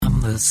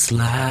The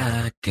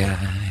Sly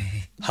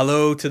Guy.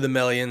 Hello to the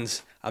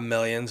millions and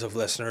millions of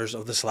listeners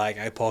of the Sly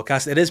Guy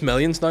podcast. It is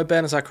millions now,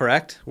 Ben, is that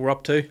correct? We're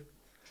up to?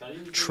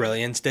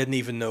 Trillions. Didn't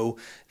even know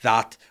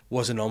that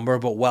was a number,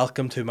 but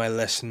welcome to my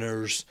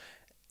listeners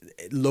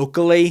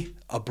locally,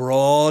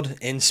 abroad,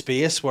 in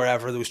space,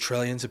 wherever those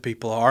trillions of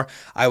people are.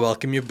 I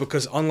welcome you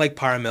because unlike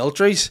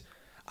paramilitaries,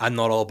 I'm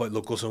not all about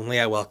locals only.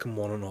 I welcome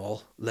one and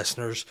all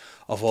listeners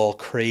of all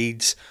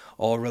creeds,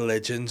 all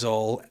religions,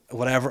 all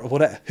whatever.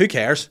 Who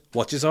cares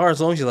what you are? As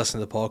long as you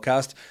listen to the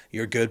podcast,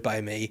 you're good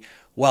by me.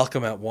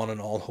 Welcome at one and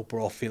all. Hope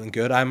we're all feeling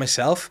good. I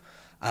myself,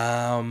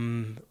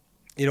 I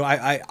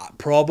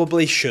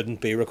probably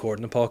shouldn't be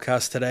recording a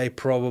podcast today.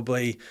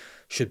 Probably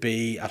should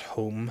be at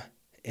home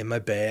in my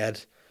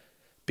bed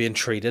being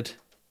treated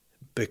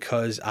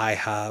because I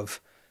have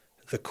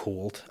the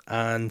cold.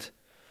 And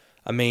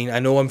I mean, I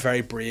know I'm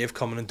very brave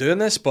coming and doing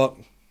this, but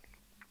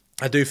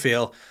I do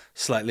feel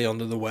slightly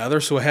under the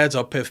weather. So a heads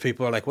up if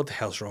people are like, what the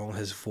hell's wrong with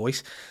his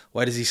voice?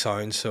 Why does he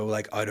sound so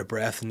like out of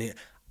breath? And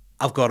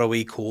I've got a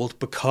wee cold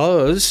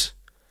because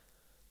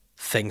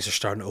things are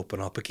starting to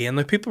open up again.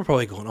 Now people are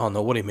probably going, oh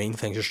no, what do you mean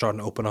things are starting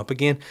to open up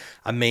again?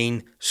 I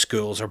mean,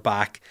 schools are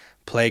back,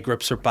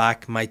 playgroups are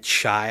back, my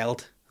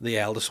child, the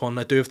eldest one,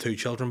 I do have two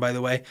children by the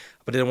way,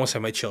 but I didn't want to say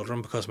my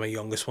children because my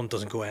youngest one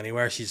doesn't go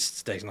anywhere, she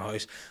stays in the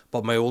house,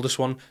 but my oldest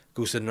one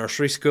goes to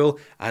nursery school,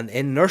 and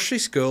in nursery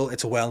school,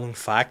 it's a well-known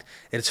fact,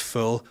 it's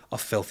full of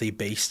filthy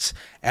beasts.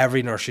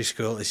 Every nursery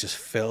school is just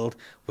filled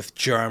with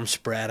germ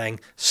spreading,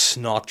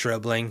 snot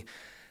dribbling,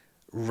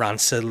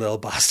 rancid little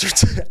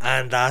bastards,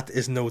 and that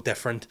is no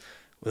different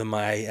with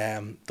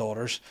my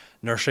daughter's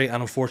nursery.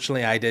 And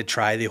unfortunately I did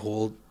try the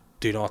whole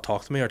do not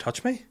talk to me or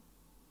touch me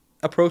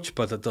approach,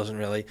 but it doesn't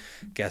really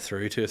get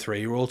through to a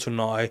 3-year-old. So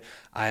now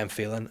I am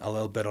feeling a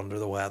little bit under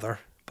the weather,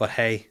 but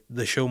hey,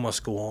 the show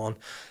must go on.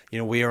 You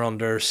know, we are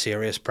under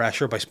serious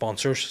pressure by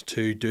sponsors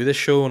to do this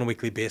show on a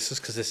weekly basis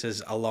because this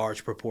is a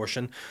large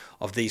proportion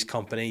of these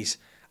companies'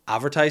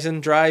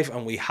 advertising drive,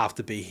 and we have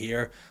to be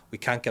here. We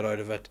can't get out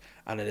of it,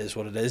 and it is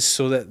what it is.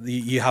 So that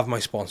you have my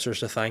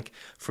sponsors to thank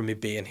for me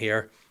being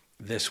here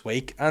this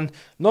week. And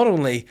not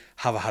only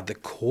have I had the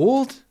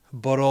cold,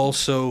 but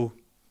also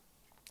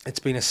it's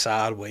been a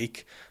sad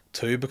week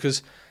too,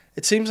 because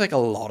it seems like a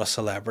lot of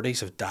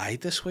celebrities have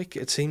died this week.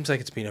 It seems like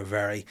it's been a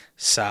very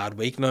sad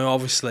week. Now,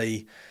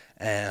 obviously,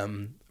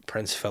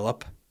 Prince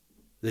Philip,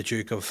 the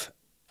Duke of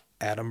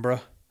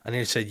Edinburgh, I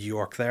nearly said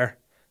York there,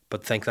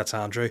 but think that's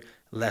Andrew.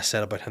 Less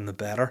said about him, the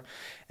better.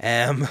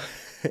 And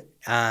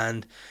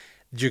the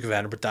Duke of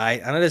Edinburgh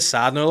died, and it is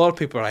sad. Now, a lot of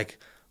people are like,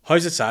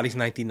 how's it sad? He's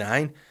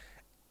 99.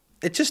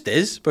 It just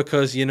is,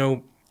 because, you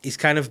know, he's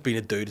kind of been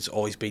a dude that's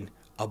always been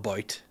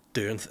about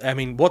doing. I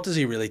mean, what does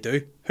he really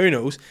do? Who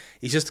knows?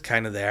 He's just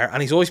kind of there,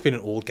 and he's always been an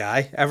old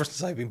guy. Ever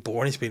since I've been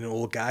born, he's been an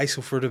old guy.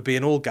 So for to be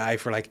an old guy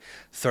for like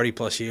 30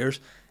 plus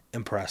years,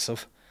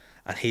 impressive.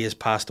 And he has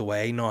passed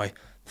away. Now, the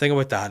thing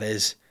about that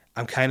is,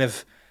 I'm kind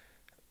of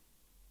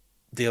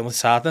dealing with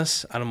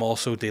sadness, and I'm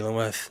also dealing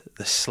with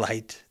the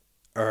slight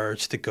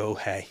urge to go,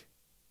 hey,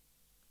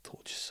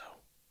 told you so.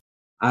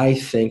 I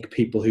think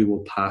people who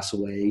will pass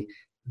away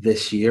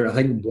this year, I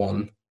think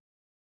one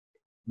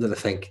that I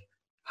think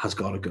has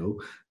got to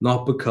go,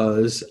 not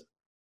because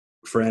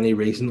for any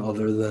reason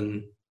other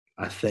than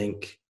I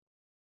think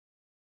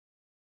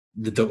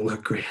they don't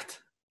look great.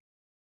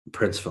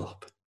 Prince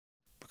Philip.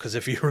 Because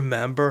if you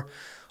remember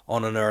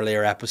on an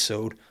earlier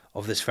episode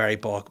of this very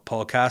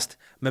podcast,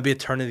 maybe a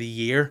turn of the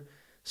year,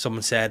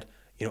 someone said,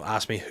 you know,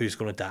 ask me who's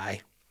going to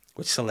die,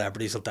 which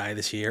celebrities will die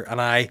this year.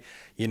 And I,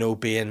 you know,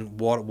 being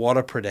what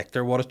a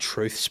predictor, what a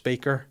truth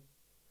speaker.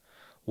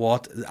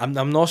 I'm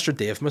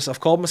Nostradamus. I've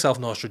called myself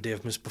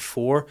Nostradamus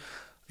before.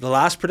 The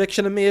last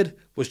prediction I made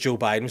was Joe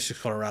Biden was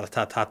just going to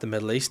rat-a-tat-tat the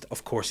Middle East.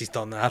 Of course, he's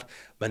done that.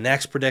 My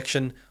next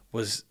prediction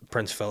was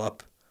Prince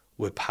Philip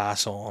would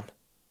pass on.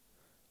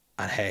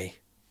 And hey,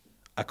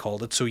 I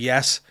called it. So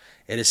yes,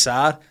 it is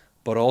sad,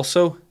 but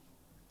also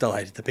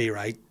delighted to be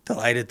right.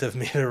 Delighted to have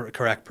made a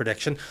correct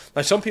prediction.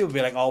 Now, some people will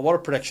be like, oh, what a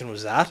prediction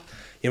was that?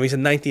 You know, he's a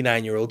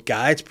 99-year-old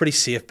guy. It's pretty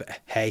safe, but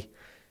hey,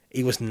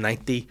 he was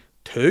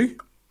 92,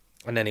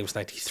 and then he was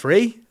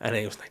 93, and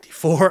then he was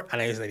 94, and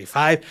then he was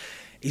 95.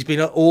 He's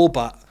been an old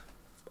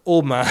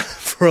man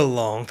for a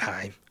long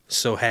time.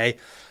 So, hey,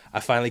 I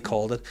finally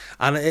called it.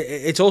 And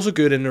it's also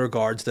good in the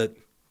regards that,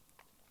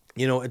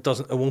 you know, it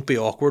won't be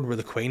awkward where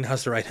the Queen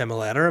has to write him a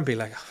letter and be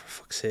like, oh,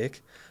 for fuck's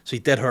sake. So he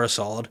did her a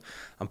solid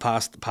and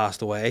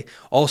passed away.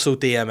 Also,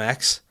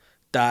 DMX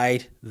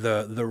died,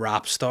 the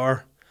rap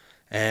star.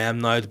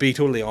 Now, to be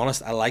totally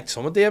honest, I liked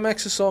some of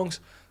DMX's songs,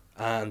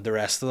 and the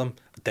rest of them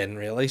didn't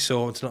really.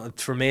 So it's not,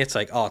 for me, it's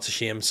like, oh, it's a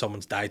shame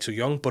someone's died so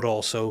young, but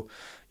also,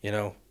 you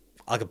know,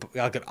 I'll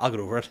get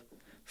over it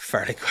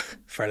fairly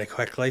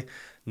quickly.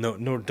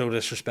 No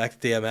disrespect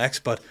to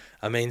DMX, but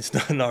I mean, it's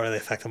not really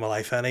affecting my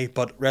life any.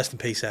 But rest in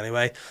peace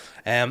anyway.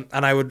 And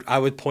I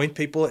would point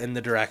people in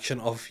the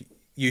direction of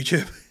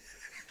YouTube,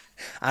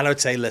 and I would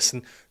say,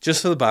 listen,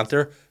 just for the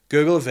banter,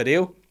 Google a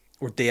video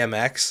where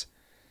DMX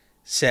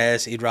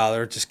says he'd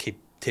rather just keep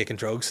taking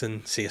drugs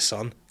than see his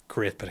son.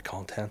 great bit of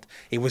content.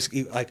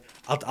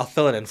 I'll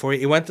fill it in for you.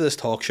 He went to this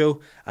talk show,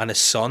 and his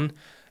son,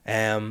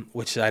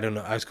 which I don't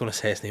know, I was going to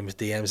say his name was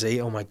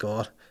DMZ. Oh my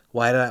god,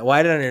 why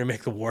did I nearly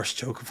make the worst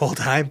joke of all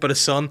time? But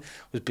his son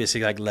was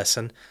basically like,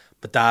 listen,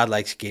 my dad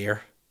likes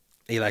gear.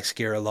 He likes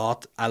gear a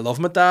lot. I love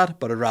my dad,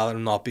 but I'd rather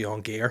him not be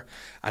on gear.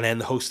 And then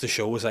the host of the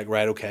show was like,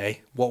 right,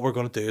 okay, what we're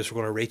going to do is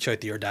we're going to reach out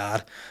to your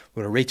dad.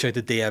 We're going to reach out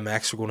to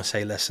DMX. We're going to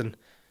say, listen,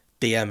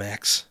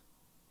 DMX,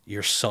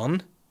 your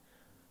son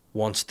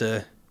wants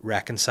to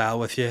reconcile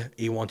with you.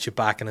 He wants you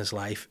back in his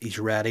life. He's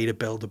ready to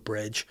build a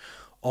bridge.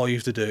 All you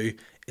have to do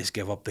is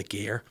give up the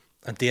gear.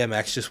 And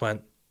DMX just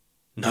went,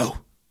 no.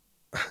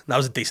 That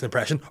was a decent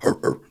impression.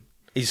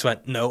 He just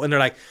went, no. And they're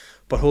like,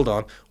 but hold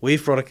on,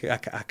 we've brought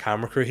a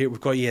camera crew here.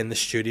 We've got you in the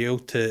studio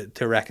to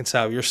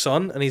reconcile your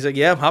son. And he's like,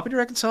 yeah, I'm happy to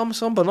reconcile my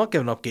son, but I'm not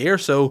giving up gear.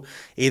 So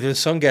either the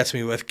son gets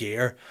me with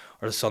gear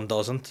or the son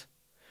doesn't.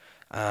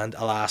 And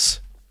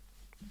alas,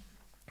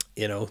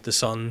 you know, the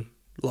son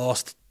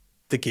lost,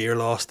 the gear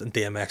lost, and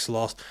DMX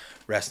lost.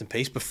 Rest in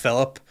peace. But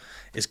Philip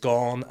is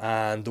gone,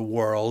 and the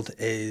world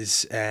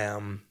is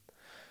in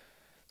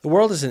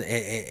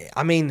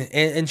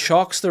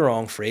shock's the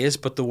wrong phrase,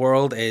 but the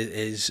world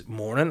is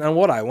mourning. And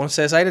what I want to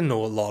say is I didn't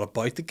know a lot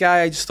about the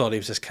guy. I just thought he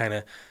was this kind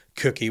of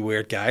kooky,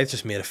 weird guy that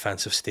just made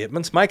offensive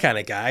statements. My kind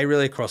of guy,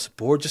 really, across the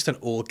board. Just an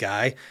old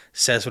guy,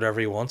 says whatever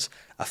he wants,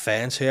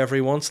 offends whoever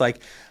he wants. Like,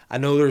 I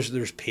know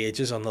there's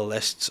pages on the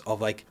lists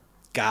of like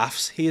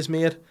gaffes he has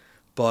made,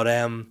 but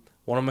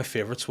one of my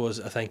favourites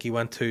was, I think he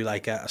went to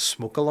like a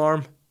smoke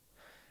alarm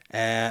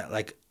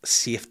like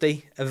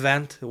safety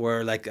event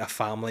where like a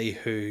family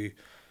who,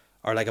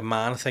 or like a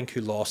man I think,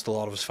 who lost a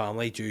lot of his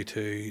family due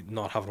to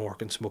not having a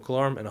working smoke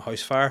alarm in a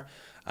house fire,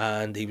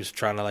 and he was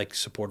trying to like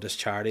support this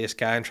charity, this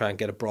guy, and try and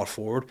get it brought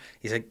forward.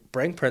 He's like,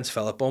 bring Prince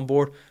Philip on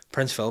board.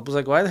 Prince Philip was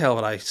like, why the hell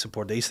would I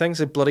support these things?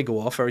 They bloody go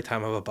off every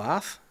time I have a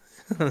bath.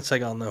 And it's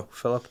like, oh no,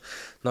 Philip,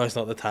 now's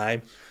not the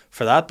time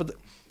for that.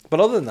 But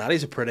other than that,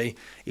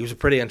 he was a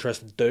pretty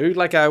interesting dude.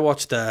 Like, I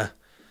watched a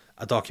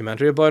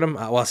documentary about him.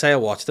 Well, I say I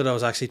watched it. I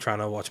was actually trying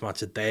to watch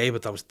Match of the Day,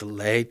 but that was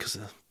delayed because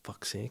of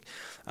fuck's sake.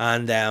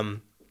 And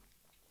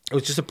it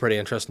was just a pretty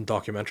interesting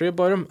documentary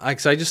about him. I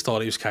just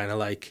thought he was kind of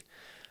like,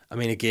 I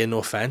mean, again, no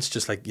offense,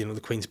 just like, you know,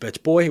 the Queen's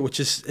bitch boy, which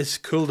is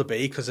cool to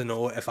be, because I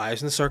know if I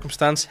was in the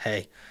circumstance,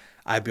 hey,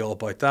 I'd be all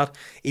about that.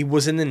 He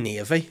was in the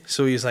Navy,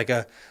 so he's like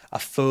a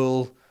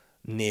full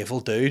naval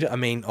dude. I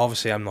mean,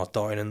 obviously I'm not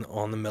down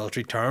on the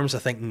military terms. I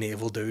think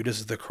naval dude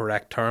is the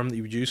correct term that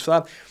you would use for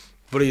that.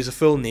 But he's a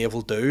full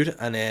naval dude,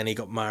 and then he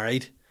got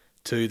married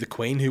to the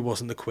Queen, who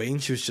wasn't the Queen.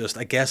 She was just,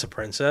 I guess, a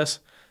princess,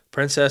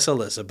 Princess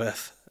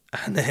Elizabeth.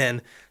 And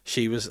then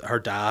her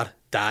dad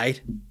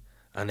died,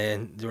 and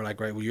then they were like,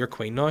 right, well, you're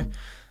Queen now.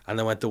 And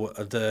they went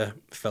to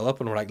Philip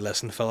and were like,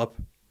 listen, Philip,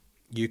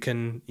 you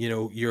can, you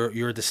know,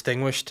 you're a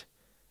distinguished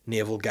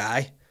naval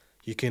guy.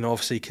 You can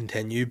obviously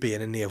continue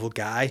being a naval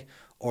guy,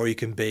 or you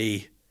can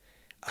be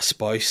a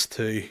spouse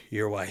to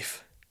your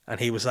wife. And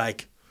he was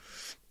like,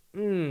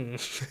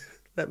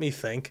 let me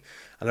think.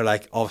 And they're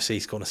like, obviously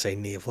he's going to say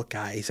naval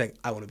guy. He's like,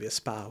 I want to be a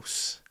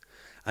spouse.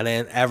 And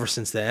then ever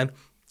since then,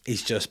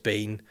 he's just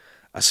been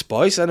a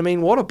spouse. And I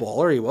mean, what a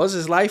baller he was.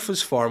 His life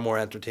was far more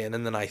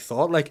entertaining than I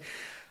thought. Like,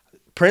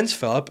 Prince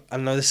Philip,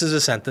 and now this is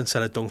a sentence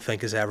that I don't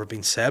think has ever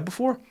been said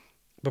before,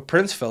 but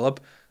Prince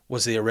Philip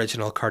was the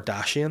original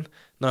Kardashian.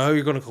 Now,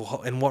 you're going to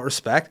go, in what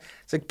respect?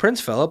 It's like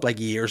Prince Philip, like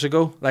years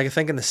ago, like I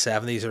think in the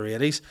 70s or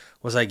 80s,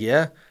 was like,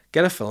 yeah,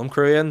 get a film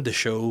crew in to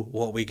show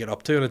what we get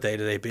up to on a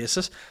day-to-day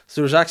basis.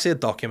 So there was actually a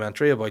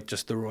documentary about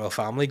just the royal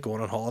family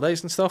going on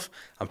holidays and stuff,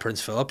 and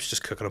Prince Philip's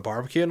just cooking a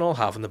barbecue and all,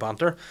 having the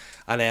banter.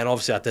 And then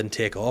obviously that didn't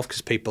take off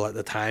because people at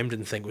the time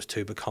didn't think it was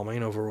too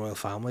becoming of a royal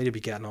family to be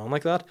getting on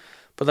like that.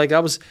 But like,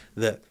 that was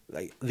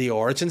the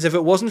origins. If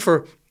it wasn't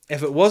for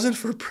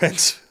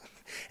Prince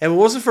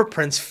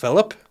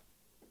Philip,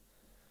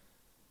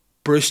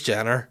 Bruce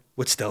Jenner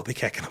would still be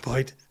kicking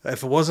about.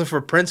 If it wasn't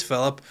for Prince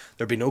Philip,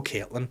 there'd be no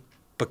Caitlyn,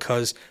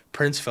 because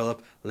Prince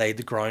Philip laid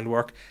the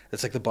groundwork.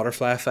 It's like the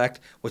butterfly effect,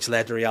 which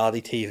led to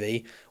reality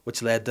TV,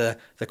 which led to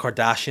the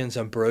Kardashians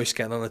and Bruce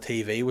getting on the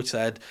TV, which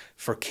led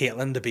for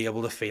Caitlyn to be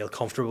able to feel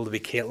comfortable to be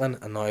Caitlyn,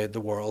 and now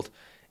the world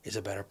is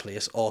a better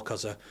place, all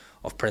because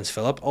of Prince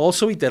Philip.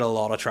 Also, he did a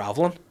lot of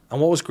travelling, and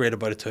what was great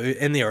about it too,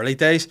 in the early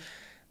days,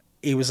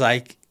 he was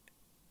like,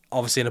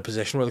 obviously in a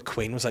position where the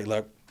Queen was like,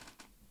 look,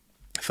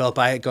 Philip,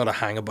 I got to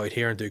hang about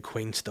here and do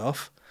Queen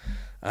stuff,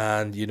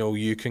 and you know,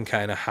 you can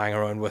kind of hang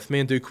around with me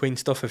and do Queen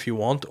stuff if you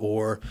want,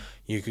 or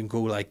you can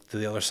go like to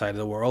the other side of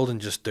the world and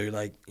just do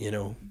like, you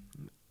know,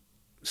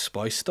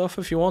 spouse stuff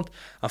if you want.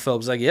 And Philip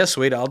was like, yeah,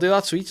 sweet, I'll do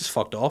that. So he just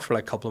fucked off for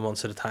like a couple of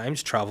months at a time,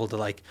 just travelled to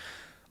like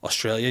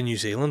Australia, New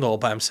Zealand all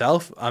by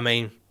himself. I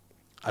mean,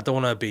 I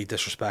don't want to be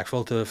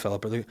disrespectful to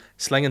Philip, but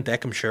slinging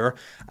dick, I'm sure,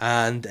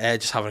 and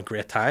just having a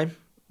great time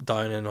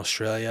down in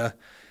Australia,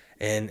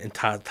 in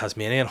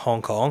Tasmania and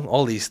Hong Kong,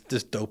 all these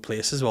just dope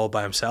places all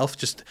by himself,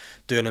 just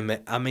doing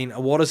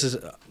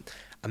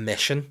a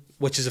mission,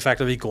 which is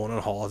effectively going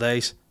on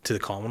holidays to the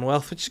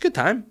Commonwealth, which is a good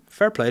time.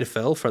 Fair play to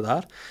Phil for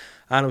that.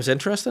 And it was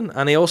interesting.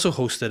 And he also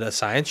hosted a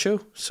science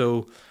show.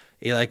 So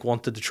he like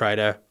wanted to try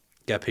to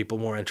get people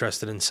more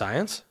interested in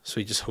science. So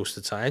he just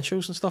hosted science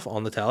shows and stuff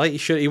on the telly.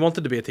 He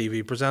wanted to be a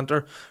TV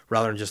presenter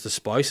rather than just a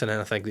spouse. And then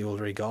I think the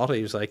older he got,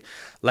 he was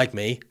like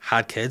me,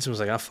 had kids and was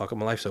like, ah, fuck it,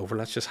 my life's over.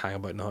 Let's just hang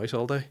about in the house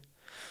all day.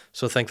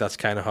 So I think that's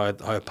kind of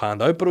how it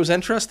panned out. But it was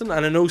interesting.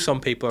 And I know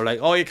some people are like,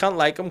 oh, you can't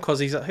like him because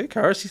who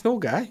cares? He's an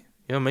old guy.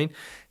 You know what I mean?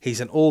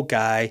 He's an old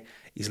guy.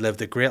 He's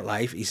lived a great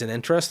life. He's an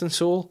interesting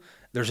soul.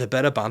 There's a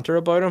bit of banter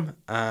about him.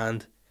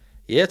 And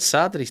yeah, it's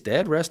sad that he's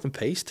dead. Rest in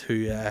peace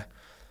to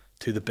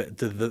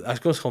the I was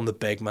going to call him the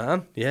big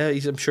man. Yeah,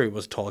 I'm sure he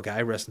was a tall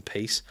guy. Rest in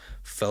peace,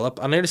 Philip.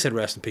 I nearly said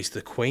rest in peace to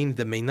the Queen.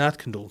 They mean that,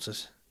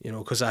 condolences. You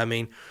know, because I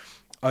mean,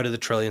 out of the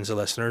trillions of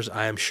listeners,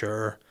 I am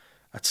sure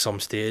at some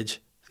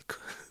stage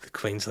the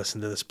Queen's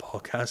listened to this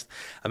podcast.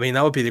 I mean,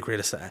 that would be the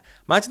greatest.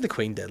 Imagine the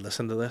Queen did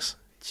listen to this.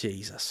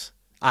 Jesus,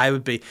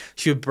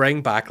 she would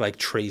bring back like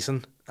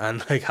treason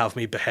and like have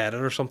me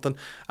beheaded or something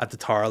at the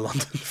Tower of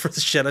London for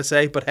the shit I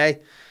say. But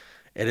hey,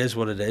 it is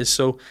what it is.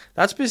 So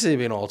that's basically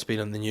been all it's been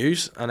in the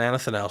news, and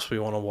anything else we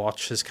want to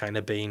watch has kind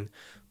of been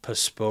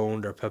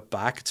postponed or put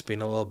back. It's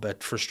been a little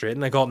bit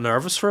frustrating. I got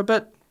nervous for a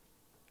bit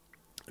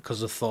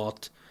because I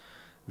thought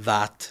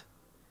that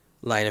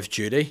Line of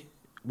Duty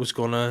was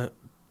going to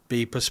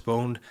be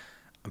postponed,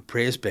 and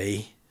praise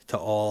be to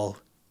all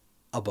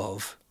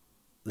above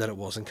that it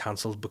wasn't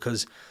cancelled,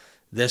 because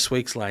this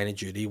week's Line of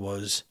Duty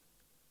was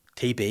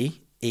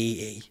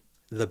TBEE,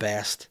 the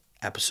best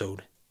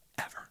episode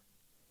ever.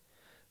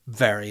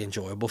 Very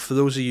enjoyable. For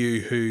those of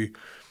you who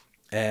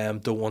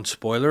don't want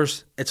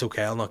spoilers, it's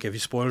okay, I'll not give you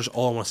spoilers.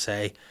 All I want to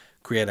say,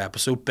 great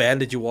episode. Ben,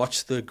 did you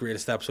watch the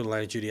greatest episode of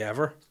Line of Duty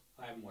ever?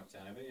 I haven't watched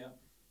any of it yet.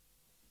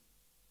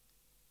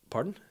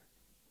 Pardon?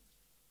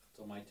 It's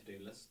on my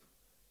to-do list.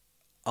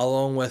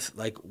 Along with,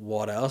 like,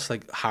 what else?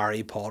 Like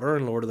Harry Potter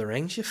and Lord of the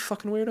Rings, you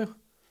fucking weirdo.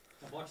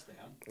 I've watched them.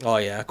 Oh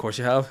yeah, of course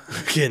you have.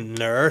 You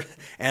nerd.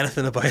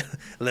 Anything about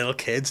little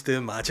kids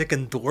doing magic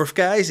and dwarf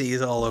guys,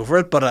 he's all over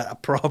it. But a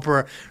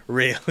proper,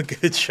 real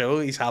good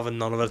show, he's having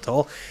none of it at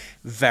all.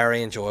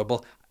 Very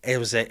enjoyable. It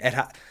was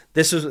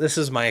this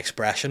is my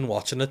expression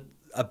watching it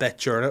a bit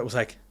during it. It was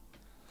like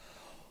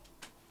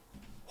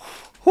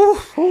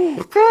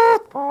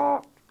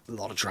a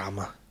lot of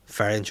drama.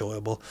 Very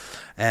enjoyable.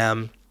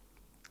 And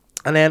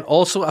then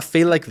also I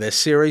feel like this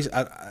series,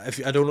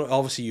 I don't know,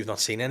 obviously you've not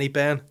seen any,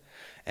 Ben.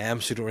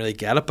 So you don't really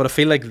get it, but I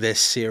feel like this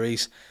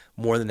series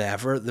more than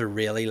ever, they're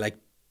really like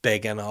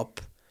bigging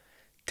up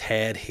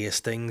Ted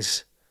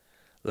Hastings,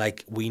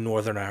 like we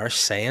Northern Irish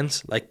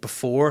sayings. Like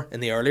before in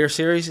the earlier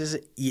series,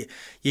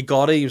 you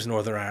gotta use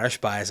Northern Irish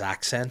by his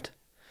accent,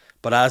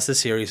 but as the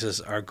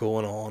series are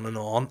going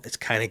on, it's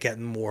kind of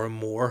getting more and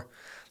more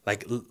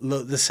like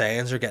the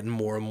sayings are getting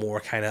more and more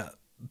kind of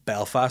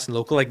Belfast and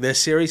local. Like this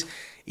series,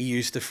 he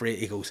used the phrase,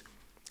 he goes,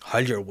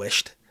 "Hold your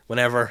wished,"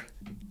 whenever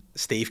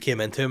Steve came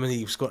into him and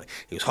he was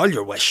hold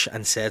your wish,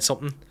 and said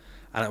something,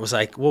 and it was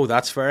like, whoa,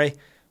 that's very,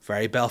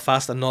 very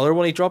Belfast. Another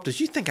one he dropped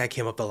is, "You think I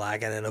came up the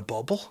lagging in a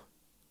bubble?"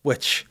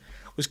 Which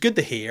was good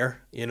to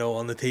hear, you know,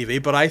 on the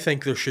TV. But I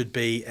think there should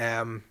be,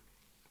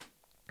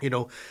 you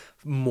know,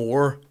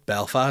 more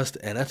Belfast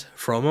in it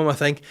from him. I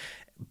think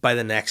by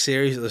the next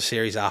series or the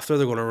series after,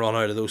 they're going to run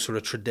out of those sort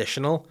of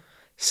traditional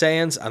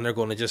sayings and they're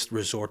going to just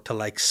resort to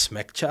like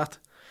smick chat.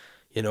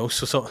 You know,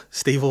 so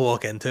Steve will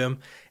walk into him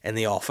in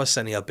the office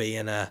and he'll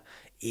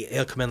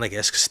come in like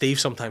this, because Steve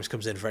sometimes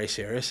comes in very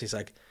serious. He's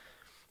like,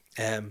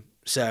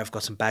 "Sir, I've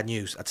got some bad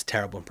news." That's a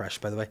terrible impression,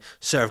 by the way.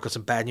 "Sir, I've got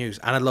some bad news."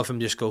 And I'd love him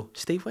to just go,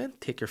 "Steve, when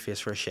take your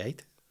face for a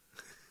shite.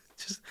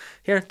 Just,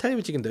 here, tell you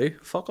what you can do.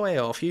 Fuck away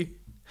off you."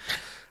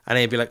 And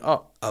he'd be like,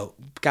 oh,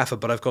 Gaffer,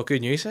 but I've got good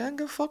news. And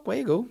go, fuck, where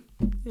you go?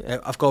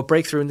 "I've got a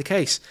breakthrough in the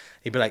case."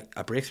 He'd be like,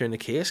 "A breakthrough in the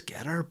case?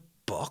 Get her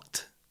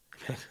bucked."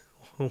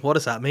 What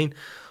does that mean?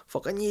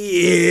 Fucking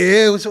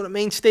yeah, that's what it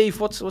means, Steve.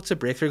 What's a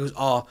breakthrough? He goes,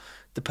 "Oh,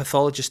 the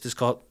pathologist has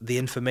got the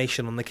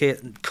information on the case."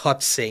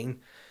 Cut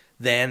scene.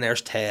 Then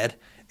there's Ted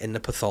in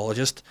the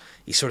pathologist.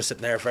 He's sort of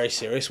sitting there very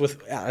serious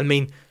with, I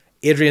mean,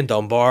 Adrian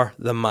Dunbar,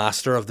 the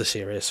master of the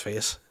serious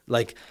face.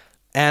 Like,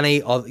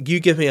 you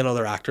give me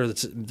another actor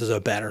there's a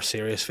better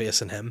serious face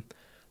than him.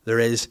 There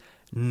is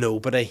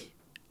nobody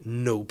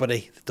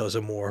that does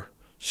a more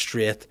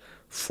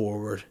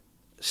straightforward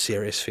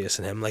serious face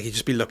than him. Like, he'd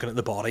just be looking at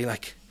the body,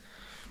 like,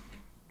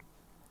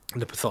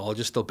 the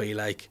pathologist will be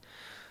like,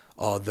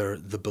 "Oh,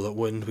 the bullet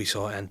wound we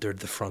saw entered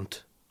the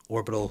front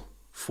orbital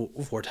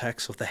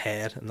vortex of the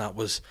head, and that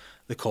was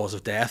the cause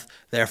of death.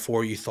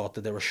 Therefore, you thought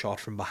that they were shot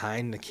from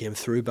behind and it came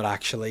through, but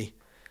actually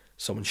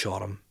someone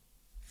shot him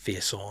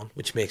face on,"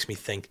 which makes me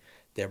think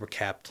they were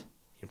kept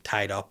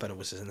tied up and it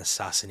was an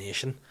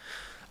assassination.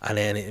 And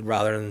then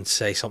rather than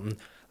say something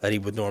that he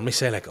would normally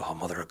say, like, "Oh,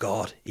 mother of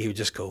God," he would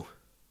just go,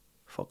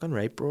 "Fucking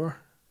right, bro.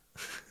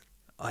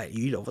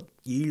 You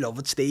love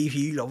it, Steve,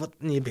 you love it."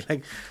 And you'd be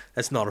like,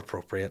 that's not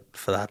appropriate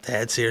for that,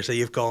 Ted. Seriously,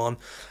 you've gone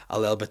a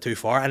little bit too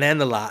far. And then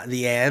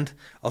the end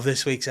of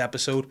this week's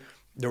episode,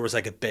 there was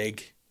like a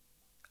big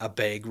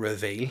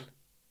reveal,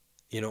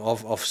 you know,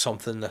 of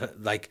something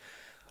that, like,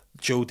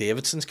 Joe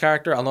Davidson's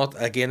character. I'll not,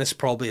 again, this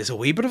probably is a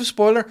wee bit of a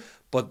spoiler,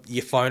 but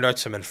you found out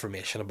some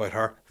information about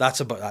her. That's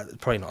about,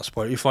 probably not a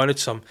spoiler. You found out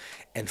some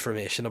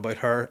information about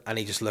her, and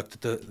he just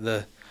looked at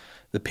the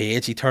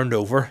page. He turned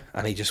over,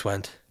 and he just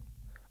went,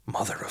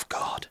 Mother of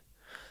God.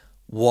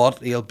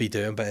 What he'll be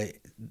doing by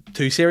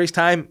 2 series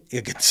time,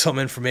 he'll get some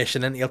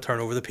information in, he'll turn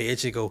over the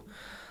page, and go,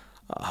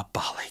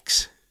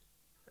 bollocks.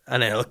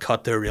 And then it'll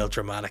cut to a real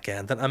dramatic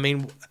ending. I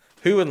mean,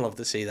 who wouldn't love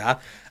to see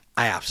that?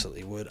 I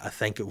absolutely would. I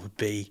think it would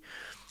be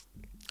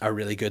a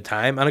really good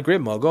time and a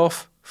great mug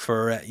off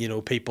for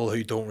people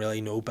who don't really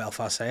know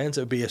Belfast Science.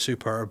 It would be a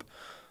superb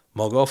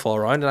mug off all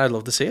around, and I'd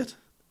love to see it.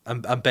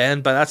 And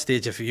Ben, by that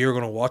stage, if you're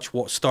going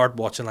to start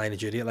watching Line of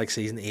Duty at like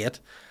season 8,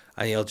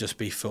 and he'll just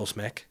be full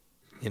smick.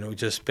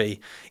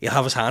 He'll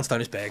have his hands down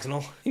his bags and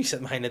all. He's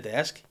sitting behind the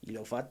desk. You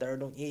know fat there,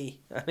 don't you?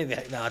 And he'll be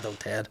like, nah, I don't,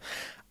 Ted.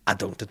 I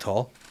don't at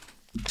all.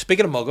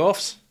 Speaking of mug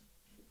offs,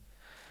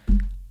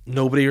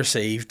 nobody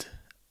received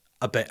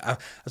I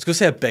was going to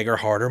say a bigger,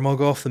 harder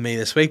mug off than me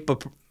this week,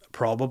 but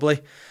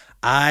probably.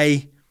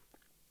 I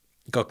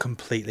got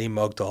completely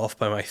mugged off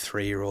by my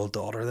 3-year-old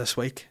daughter this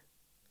week.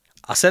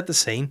 I'll set the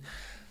scene.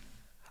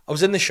 I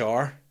was in the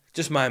shower,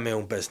 just minding my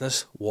own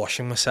business,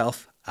 washing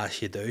myself,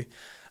 as you do.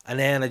 And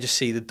then I just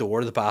see the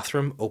door of the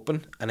bathroom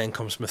open, and then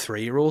comes my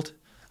 3-year-old.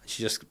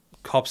 She just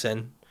hops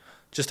in,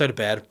 just out of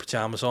bed,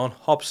 pyjamas on,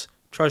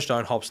 trudges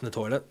down, hops in the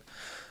toilet.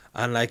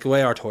 And like the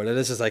way our toilet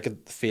is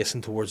like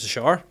facing towards the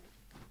shower.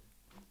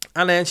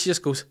 And then she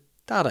just goes,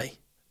 Daddy.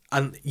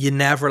 And you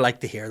never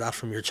like to hear that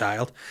from your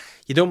child.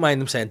 You don't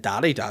mind them saying,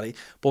 Daddy, Daddy.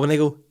 But when they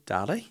go,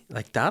 Daddy,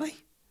 like, Daddy,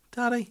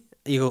 Daddy,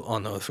 you go, oh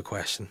no, for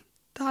question.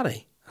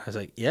 Daddy. I was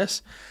like,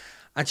 yes.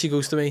 And she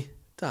goes to me,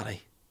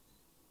 Daddy,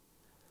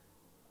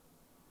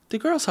 do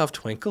girls have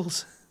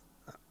twinkles?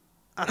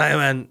 And I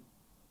went,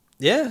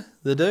 yeah,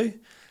 they do.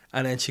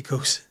 And then she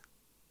goes,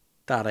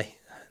 Daddy,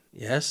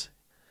 yes.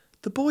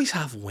 Do boys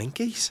have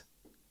winkies?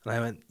 And I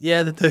went,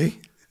 yeah, they do.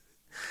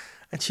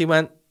 And she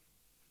went,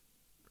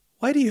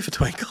 why do you have a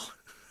twinkle?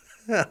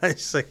 And I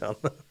was like, oh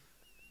no.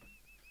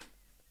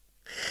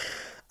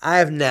 I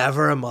have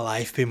never in my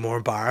life been more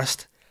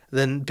embarrassed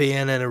than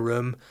being in a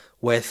room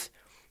with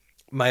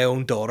my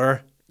own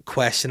daughter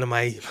questioning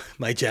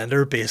my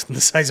gender based on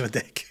the size of my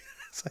dick.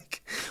 It's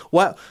like,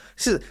 what?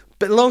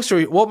 But long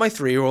story, what my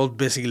 3-year-old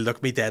basically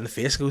looked me dead in the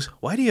face and goes,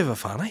 why do you have a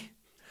fanny?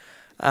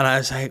 And I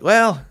was like,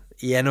 well,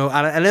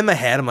 and in my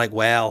head I'm like,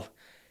 well,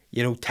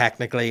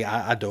 technically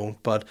I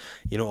don't, but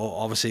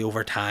obviously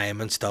over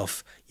time and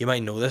stuff, you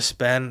might know this,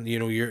 Ben,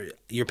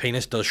 your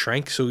penis does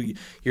shrink, so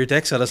your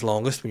dick's at its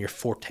longest when you're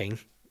 14.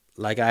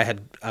 Like I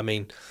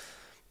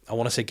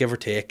want to say give or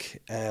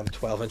take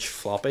 12-inch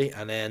floppy,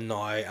 and then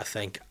now I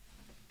think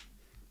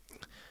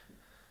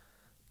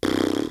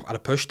at a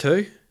push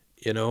 2,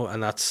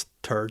 and that's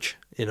turge,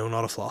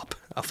 not a flop.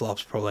 A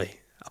flop's probably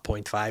a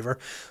 0.5er,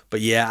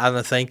 but yeah, and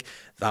I think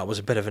that was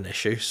a bit of an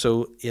issue.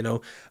 So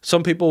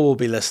some people will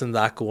be listening to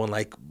that going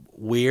like,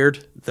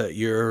 weird that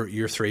your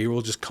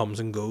 3-year-old just comes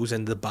and goes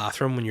into the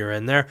bathroom when you're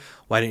in there.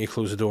 Why don't you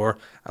close the door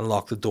and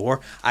lock the door?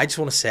 I just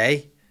want to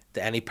say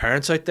to any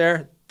parents out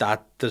there,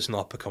 that does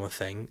not become a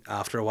thing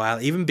after a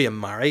while. Even being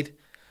married,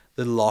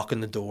 the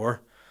locking the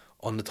door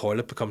on the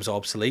toilet becomes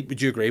obsolete.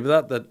 Would you agree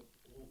with that?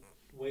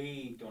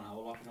 We don't have a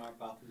lock in our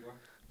bathroom door.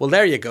 Well,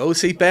 there you go.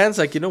 See, Ben's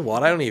like, you know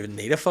what? I don't even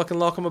need a fucking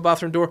lock on my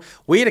bathroom door.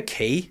 We had a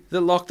key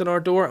that locked in our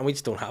door, and we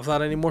just don't have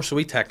that anymore. So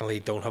we technically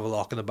don't have a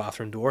lock in the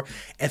bathroom door.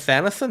 If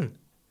anything,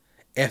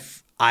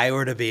 if I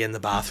were to be in the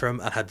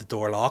bathroom and had the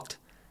door locked,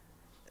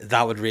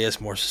 that would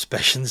raise more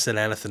suspicions than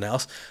anything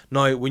else.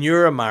 Now, when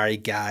you're a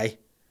married guy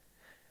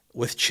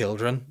with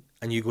children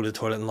and you go to the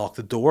toilet and lock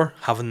the door,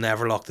 having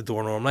never locked the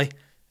door normally,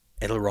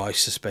 it'll rouse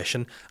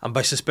suspicion. And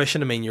by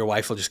suspicion, I mean your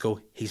wife will just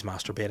go, he's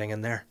masturbating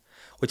in there.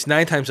 Which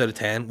 9 times out of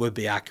 10 would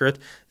be accurate.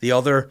 The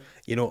other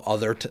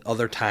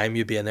time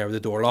you'd be in there with the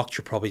door locked,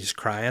 you're probably just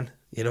crying,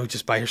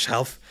 just by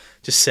yourself,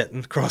 just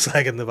sitting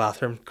cross-legged in the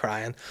bathroom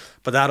crying.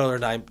 But that other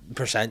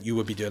 9% you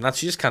would be doing that.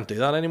 So you just can't do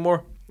that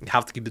anymore. You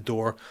have to keep the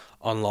door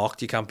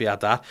unlocked. You can't be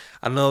at that.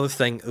 Another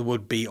thing that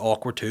would be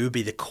awkward too would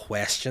be the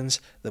questions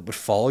that would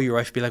follow. Your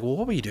wife would be like, well,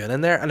 what were you doing in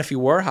there? And if you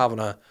were having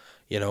a,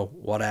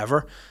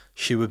 whatever,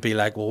 she would be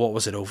like, well, what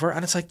was it over?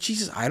 And it's like,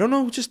 Jesus, I don't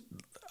know, just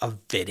a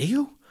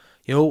video.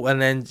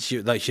 And then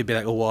she'd be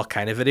like, oh, what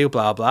kind of video,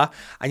 blah, blah.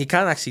 And you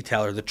can't actually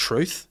tell her the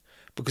truth,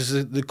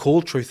 because the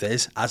cold truth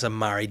is, as a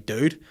married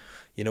dude,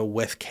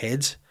 with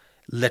kids,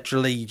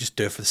 literally you just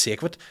do it for the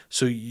sake of it.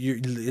 So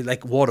you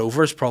like, what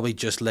over is probably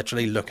just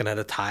literally looking at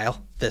a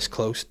tile this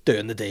close,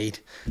 doing the deed,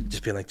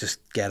 just being like,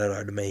 just get it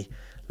out of me,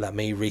 let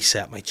me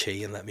reset my chi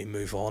and let me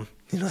move on.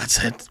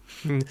 That's it.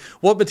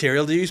 What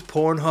material do you use?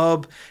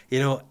 Pornhub,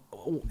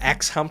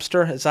 X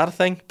Hamster, is that a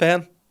thing,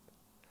 Ben?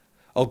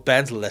 Oh,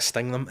 Ben's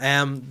listing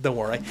them. Don't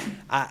worry.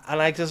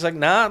 And I just like,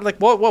 nah, like,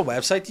 what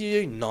website do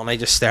you use? None. I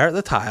just stare at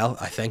the tile.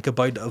 I think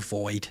about a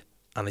void,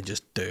 and I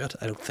just do it.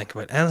 I don't think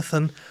about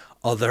anything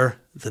other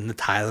than the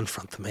tile in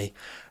front of me.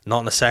 Not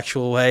in a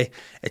sexual way.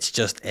 It's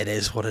just, it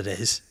is what it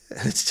is.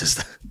 It's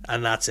just,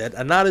 and that's it.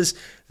 And that is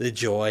the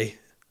joy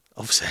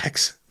of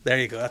sex. There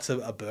you go. That's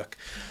a book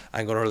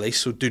I'm going to release.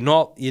 So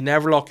you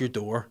never lock your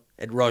door.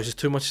 It rouses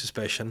too much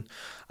suspicion.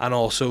 And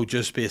also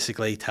just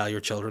basically tell your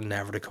children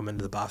never to come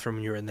into the bathroom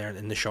when you're in there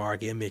in the shower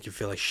again, make you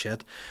feel like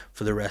shit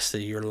for the rest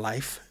of your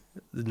life.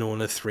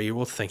 Knowing a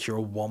 3-year-old thinks you're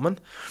a woman.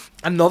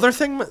 Another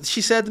thing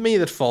she said to me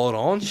that followed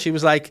on, she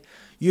was like,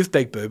 "You've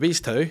big boobies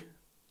too."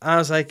 And I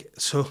was like,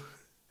 "So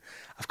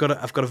I've got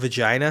a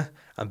vagina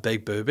and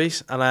big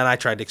boobies." And then I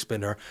tried to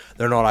explain to her,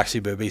 they're not actually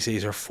boobies,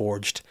 these are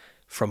forged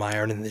from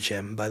iron in the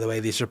gym. By the way,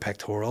 these are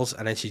pectorals.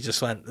 And then she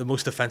just went, the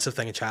most offensive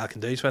thing a child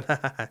can do, she went,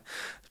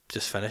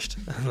 just finished,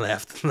 and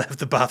left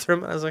the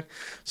bathroom. I was like,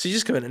 so you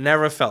just come in. It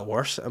never felt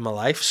worse in my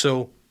life.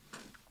 So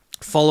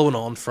following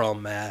on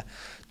from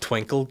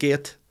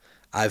Twinklegate,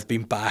 I've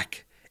been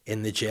back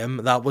in the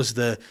gym. That was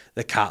the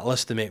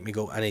catalyst to make me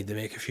go, I need to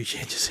make a few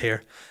changes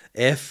here.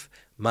 If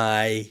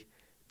my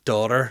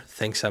daughter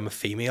thinks I'm a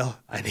female,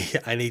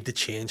 I need to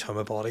change how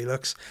my body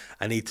looks.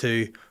 I need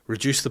to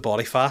reduce the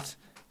body fat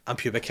and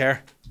pubic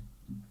hair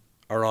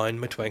around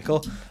my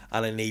twinkle,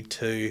 and I need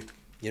to,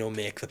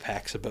 make the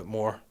pecs a bit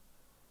more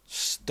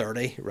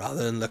sturdy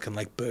rather than looking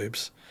like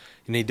boobs.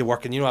 You need to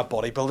work on, what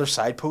bodybuilder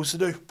side pose to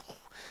do.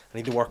 I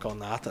need to work on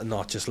that and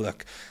not just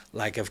look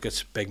like I've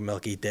got big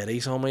milky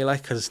ditties on me,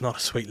 because it's not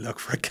a sweet look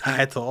for a guy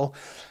at all.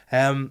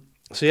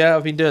 So yeah,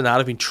 I've been doing that.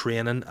 I've been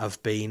training.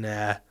 I've been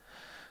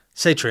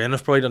training.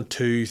 I've probably done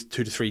 2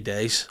 to 3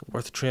 days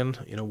worth of training.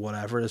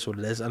 Whatever it is, what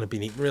it is, and I've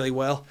been eating really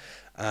well.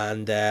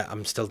 And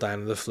I'm still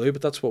dying of the flu,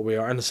 but that's what we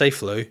are. And to say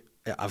flu,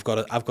 I've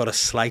got a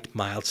slight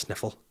mild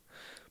sniffle,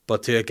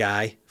 but to a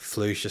guy,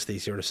 flu's just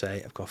easier to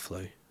say. I've got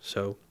flu,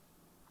 so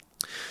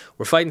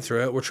we're fighting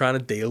through it. We're trying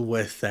to deal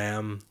with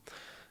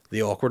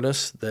the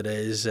awkwardness that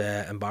is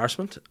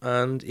embarrassment,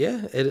 and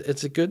yeah,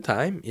 it's a good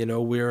time.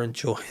 We're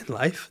enjoying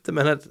life at the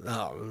minute.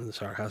 Oh, I'm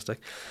sarcastic,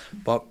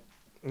 but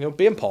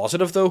being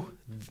positive though.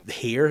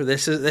 Here,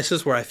 this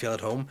is where I feel at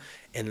home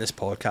in this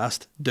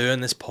podcast. Doing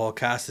this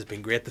podcast has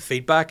been great. The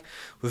feedback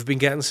we've been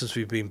getting since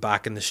we've been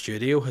back in the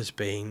studio has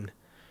been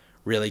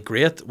really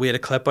great. We had a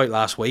clip out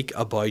last week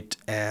about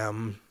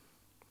the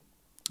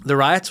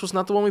riots. Wasn't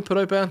that the one we put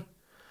out, Ben?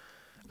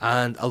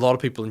 And a lot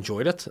of people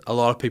enjoyed it. A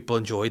lot of people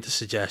enjoyed the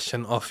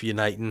suggestion of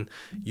uniting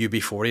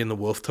UB40 and the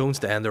Wolf Tones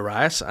to end the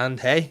riots.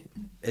 And hey,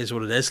 is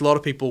what it is. A lot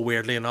of people,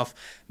 weirdly enough,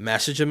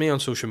 messaging me on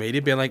social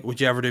media being like,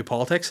 would you ever do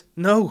politics?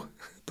 No,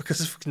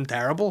 because it's fucking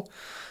terrible.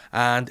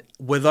 And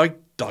without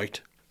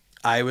doubt,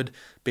 I would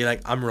be like,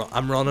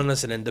 I'm running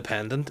as an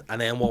independent. And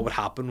then what would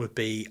happen would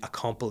be a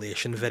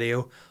compilation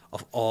video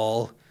of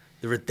all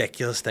the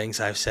ridiculous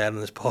things I've said in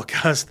this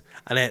podcast.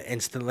 And then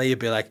instantly you'd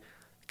be like,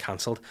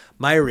 cancelled.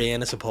 My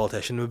reign as a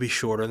politician would be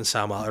shorter than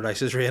Sam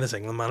Allardyce's reign as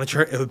England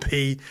manager. It would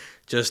be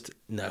just,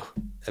 no.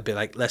 It'd be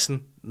like,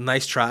 listen,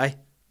 nice try,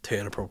 too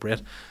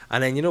inappropriate.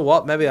 And then you know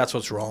what? Maybe that's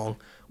what's wrong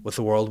with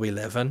the world we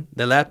live in.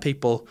 They let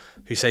people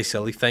who say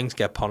silly things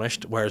get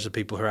punished, whereas the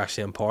people who are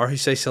actually in power who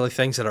say silly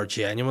things that are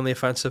genuinely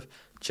offensive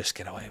just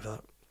get away with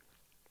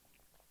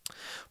it.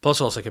 Plus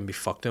also can be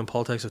fucked in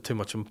politics with too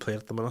much on plate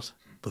at the minute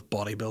with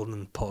bodybuilding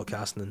and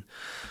podcasting and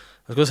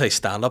I was going to say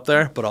stand up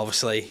there, but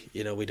obviously,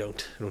 we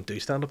don't do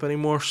stand up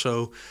anymore.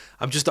 So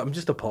I'm just a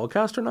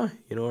podcaster now.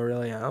 I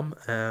really am.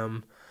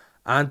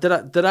 And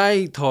did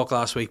I talk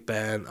last week,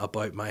 Ben,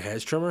 about my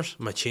hedge trimmers,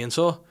 my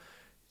chainsaw?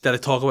 Did I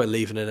talk about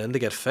leaving it in to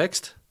get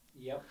fixed?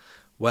 Yep.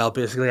 Well,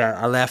 basically,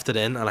 I left it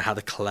in and I had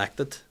to collect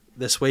it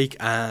this week,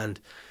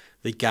 and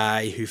the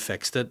guy who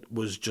fixed it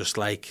was just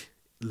like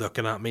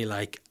looking at me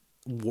like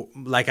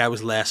I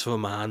was less of a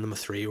man than my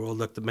 3-year-old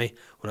looked at me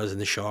when I was in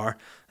the shower,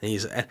 and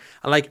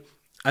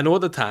I know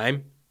at the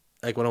time,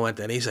 when I went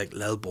in, he's like,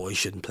 little boys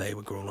shouldn't play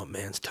with grown-up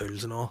men's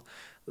tools and all.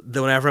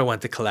 Then whenever I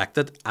went to collect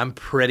it, I'm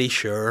pretty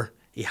sure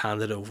he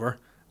handed it over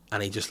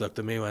and he just looked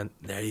at me and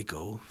went, there you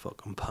go,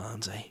 fucking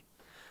pansy.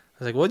 I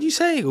was like, what did you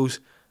say? He goes,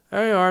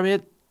 there you are,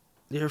 mate.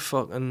 You're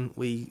fucking,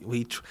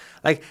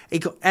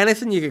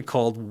 anything you get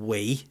called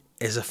we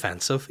is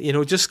offensive.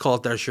 Just call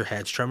it, there's your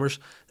hedge trimmers.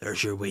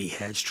 There's your wee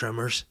hedge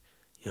trimmers.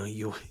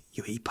 You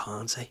wee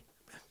pansy.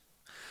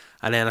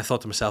 And then I thought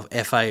to myself,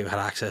 if I had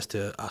access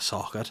to a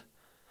socket,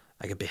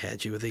 I could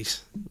behead you with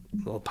these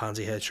little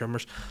pansy hedge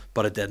trimmers.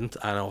 But I didn't,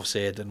 and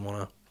obviously I didn't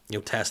want to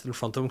test it in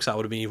front of them, because that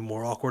would have been even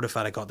more awkward if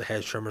I had got the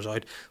hedge trimmers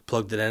out,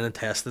 plugged it in and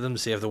tested them to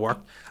see if they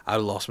worked. I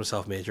would have lost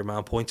myself major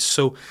man points.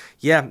 So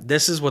yeah,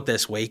 this is what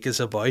this week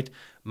is about,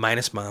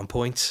 minus man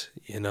points.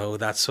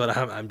 That's what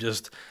I'm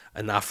just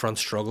in that front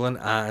struggling,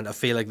 and I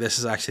feel like this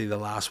is actually the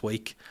last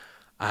week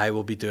I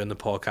will be doing the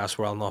podcast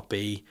where I'll not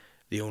be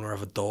the owner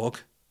of a dog.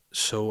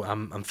 So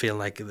I'm feeling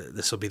like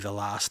this will be the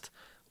last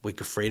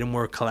week of freedom.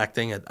 We're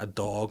collecting a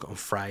dog on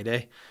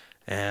Friday,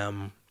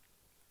 and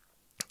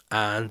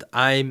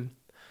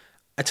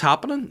it's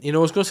happening. I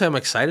was going to say I'm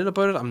excited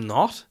about it. I'm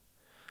not.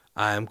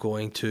 I'm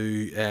going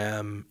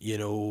to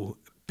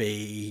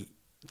be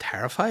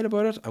terrified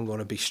about it. I'm going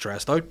to be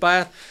stressed out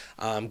by it.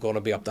 I'm going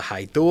to be up to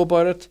high dough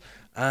about it.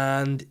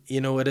 And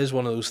it is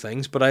one of those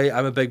things. But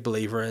I'm a big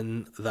believer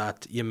in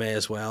that. You may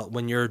as well,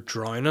 when you're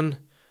drowning,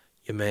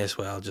 you may as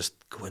well just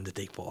go into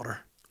deep water.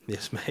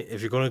 Yes, mate.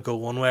 If you're going to go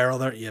one way or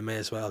other, you may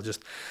as well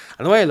just.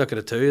 And the way I look at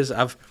it too is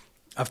I've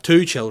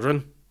two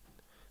children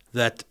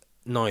that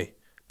now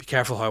be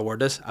careful how I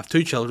word this. I've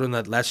two children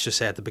that, let's just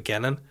say at the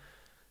beginning,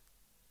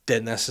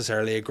 didn't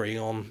necessarily agree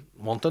on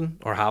wanting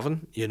or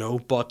having,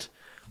 but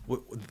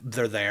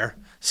they're there.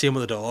 Same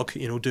with the dog,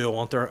 do I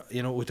want her?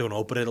 We don't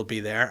know, but it'll be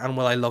there. And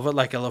will I love it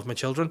like I love my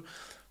children?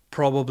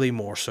 Probably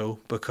more so,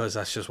 because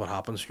that's just what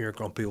happens when you're a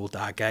grumpy old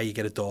dad guy. You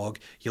get a dog,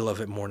 you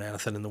love it more than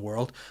anything in the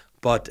world.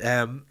 But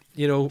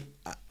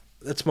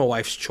it's my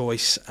wife's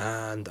choice,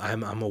 and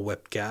I'm a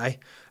whipped guy.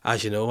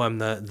 As you know, I'm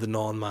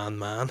the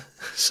man.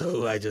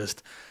 So I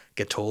just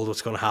get told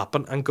what's going to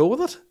happen and go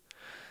with it.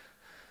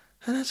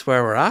 And that's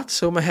where we're at.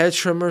 So my hedge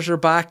trimmers are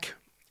back.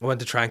 I went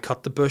to try and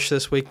cut the bush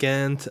this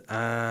weekend,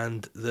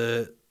 and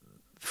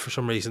for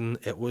some reason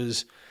it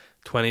was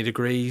 20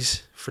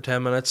 degrees for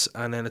 10 minutes,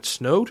 and then it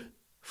snowed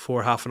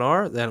for half an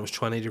hour. Then it was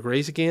 20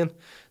 degrees again.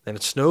 Then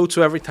it snowed.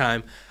 So every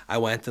time I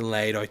went and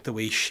laid out the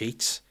wee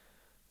sheets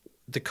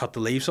to cut the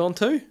leaves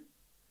onto,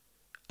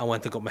 I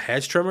went and got my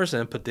hedge trimmers and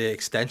then put the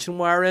extension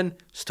wire in,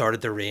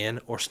 started to rain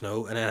or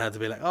snow, and then I had to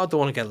be like, I don't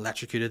want to get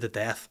electrocuted to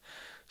death.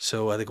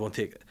 So I had to go and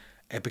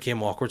it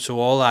became awkward. So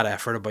all that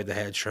effort about the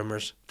hedge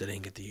trimmers,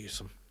 didn't get to use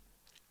them.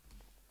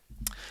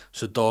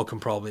 So dog can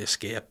probably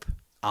escape.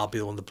 I'll be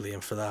the one to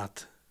blame for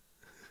that.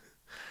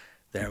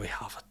 There we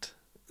have it.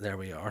 There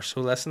we are.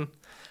 So listen,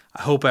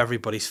 I hope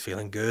everybody's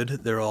feeling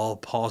good. They're all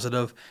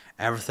positive.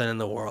 Everything in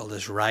the world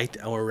is right,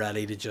 and we're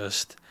ready to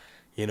just,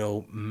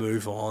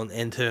 move on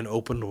into an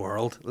open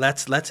world.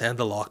 Let's end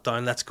the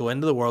lockdown. Let's go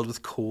into the world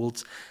with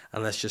colds,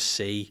 and let's just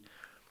see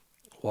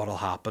what'll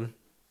happen.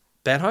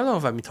 Ben, how long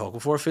have I been talking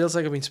for? It feels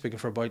like I've been speaking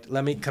for about.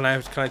 Can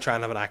I try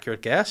and have an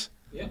accurate guess?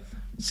 Yeah.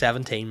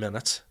 17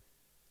 minutes.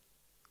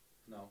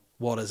 No.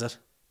 What is it?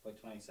 Like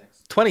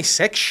 26.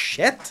 26?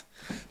 Shit.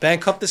 Ben,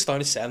 cut this down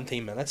to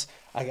 17 minutes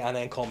and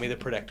then call me the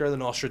predictor, the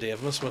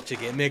Nostradamus, which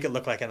again, make it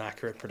look like an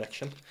accurate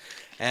prediction.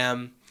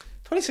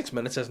 26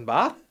 minutes isn't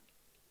bad.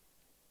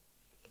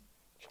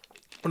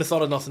 But I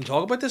thought I'd nothing to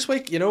talk about this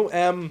week,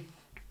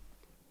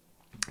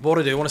 what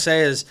I do want to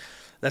say is,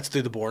 let's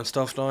do the boring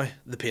stuff now.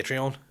 The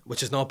Patreon,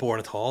 which is not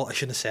boring at all. I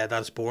shouldn't have said that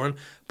it's boring,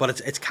 but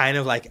it's kind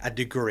of like a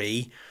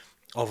degree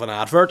of an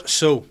advert.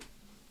 So,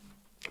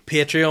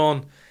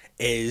 Patreon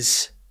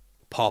is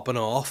popping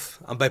off,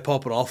 and by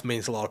popping off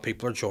means a lot of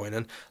people are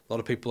joining. A lot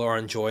of people are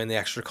enjoying the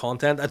extra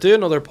content. I do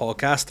another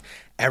podcast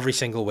every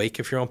single week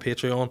if you're on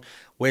Patreon,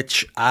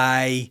 which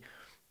I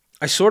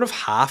sort of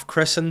half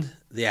christened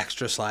the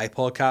Extra Sly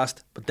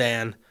podcast, but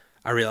then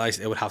I realized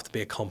it would have to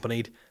be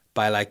accompanied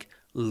by like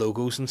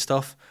logos and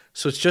stuff.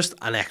 So it's just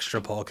an extra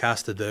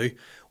podcast to do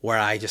where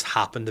I just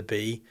happen to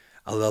be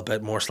a little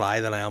bit more sly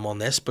than I am on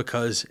this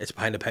because it's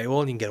behind a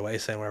paywall and you can get away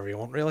saying whatever you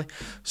want, really.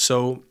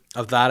 So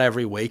of that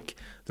every week,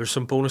 there's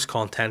some bonus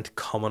content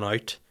coming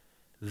out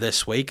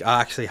this week.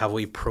 I actually have a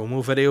wee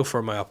promo video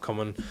for my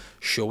upcoming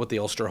show at the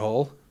Ulster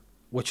Hall,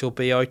 which will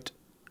be out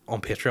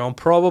on Patreon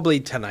probably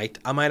tonight.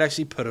 I might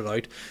actually put it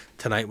out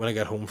tonight when I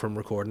get home from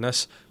recording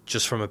this,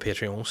 just for my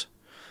Patreons.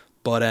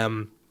 But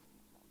I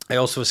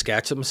also have a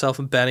sketch that myself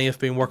and Benny have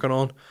been working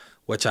on,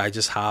 which I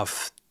just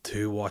have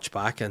to watch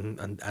back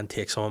and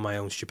take some of my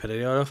own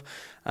stupidity out of.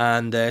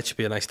 And it should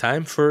be a nice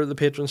time for the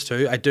patrons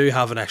too. I do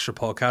have an extra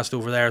podcast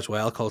over there as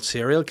well called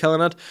Serial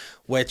Killing It,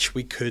 which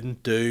we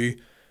couldn't do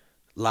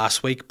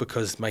last week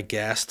because my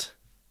guest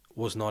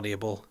was not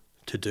able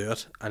to do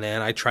it. And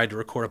then I tried to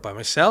record it by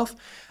myself,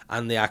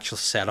 and the actual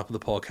setup of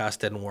the podcast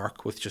didn't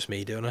work with just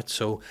me doing it.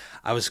 So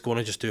I was going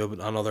to just do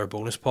another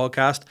bonus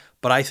podcast.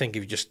 But I think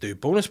if you just do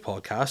bonus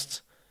podcasts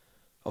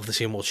of the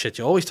same old shit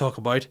you always talk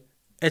about,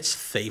 it's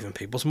thieving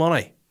people's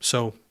money.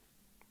 So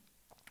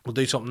we'll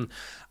do something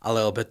a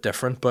little bit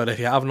different. But if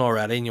you haven't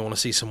already and you want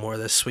to see some more of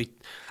this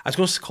sweet, I was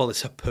going to call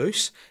this a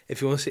poos.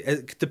 If you want to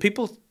see, do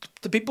people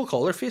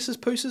call their faces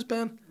pooses,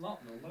 Ben? Not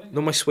nobody. No,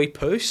 my sweet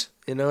poos.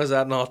 Is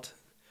that not?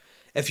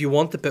 If you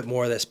want a bit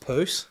more of this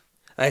poos,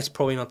 it's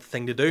probably not the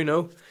thing to do,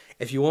 no.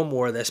 If you want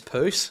more of this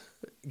poos,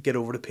 get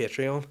over to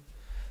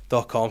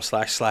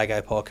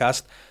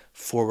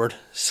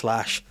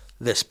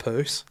patreon.com/SlyGuyPodcast/this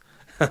poos.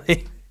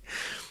 I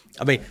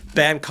mean,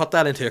 Ben, cut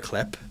that into a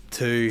clip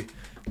to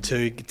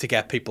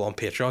get people on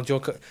Patreon. Do you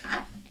want,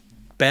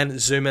 Ben,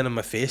 zoom in on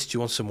my face. Do you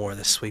want some more of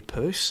this sweet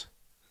poos?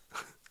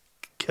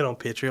 Get on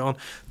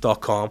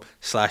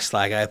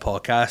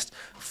patreon.com/SlyGuyPodcast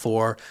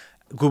for,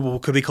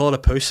 could we call it a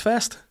poos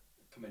fest?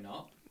 Can we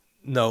not?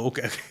 No,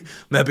 okay.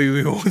 Maybe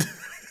we won't.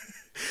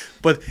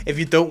 But if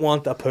you don't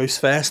want a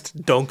post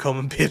fest, don't come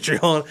on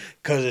Patreon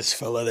because it's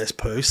full of this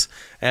post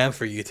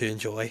for you to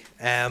enjoy.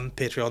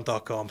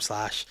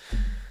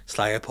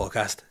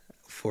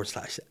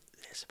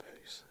 Patreon.com/SlyGuyPodcast/this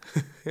post.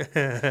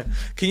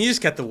 Can you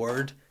just get the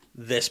word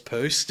this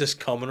post just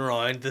coming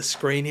around the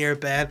screen here,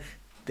 Ben?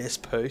 This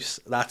post.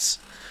 That's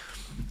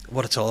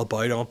what it's all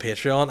about on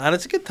Patreon, and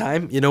it's a good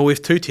time.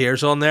 We've 2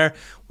 tiers on there.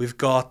 We've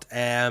got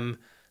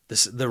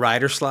the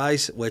Rider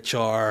Slides, which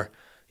are,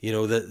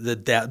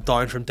 the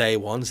down from day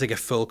ones. They get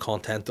full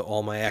content to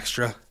all my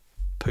extra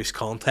post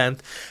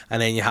content,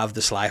 and then you have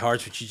the Sly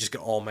Hearts, which you just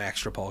get all my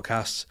extra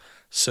podcasts.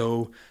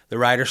 So the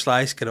Rider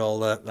Slice get all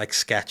the like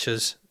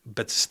sketches,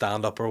 bits of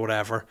stand up or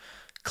whatever,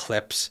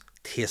 clips,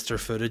 taster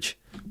footage,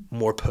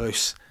 more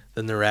posts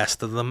than the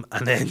rest of them,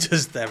 and then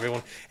just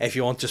everyone. If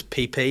you want just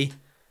PCP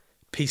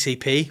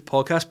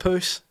podcast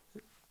posts,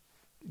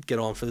 get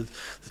on for the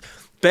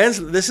Ben's.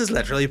 This is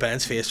literally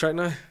Ben's face right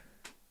now.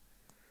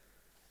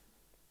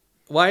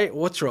 Why?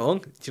 What's wrong?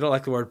 Do you not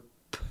like the word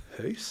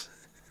poos?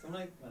 I don't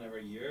like whenever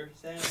you're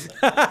saying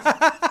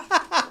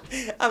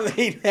it. I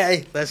mean,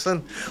 hey,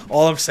 listen.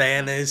 All I'm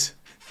saying is,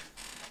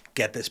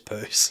 get this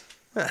poos,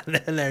 and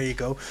then there you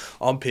go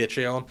on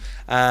Patreon,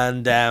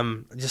 and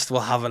just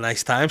we'll have a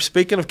nice time.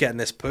 Speaking of getting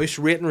this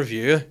poos, rate and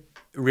review.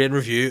 I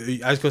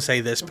was going to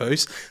say this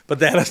poos, but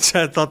then I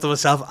thought to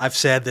myself, I've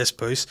said this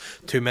poos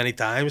too many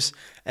times.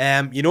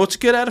 You know what's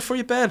good at it for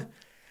you, Ben?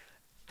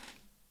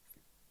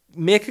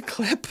 Make a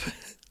clip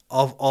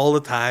of all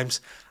the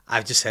times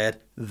I've just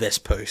said this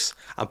post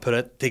and put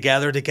it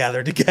together,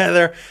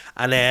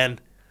 and then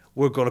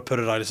we're going to put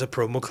it out as a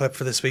promo clip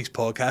for this week's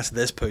podcast.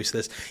 This post,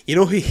 this. You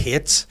know who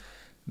hates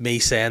me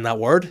saying that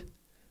word?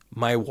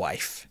 My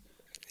wife.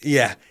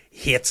 Yeah,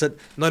 hates it.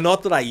 Now,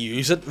 not that I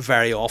use it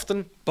very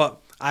often,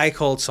 but I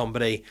called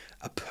somebody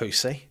a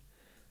pussy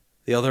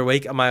the other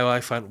week, and my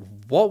wife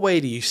went, "What way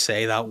do you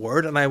say that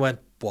word?" And I went,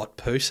 "What,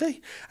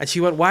 pussy?" And she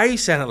went, "Why are you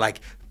saying it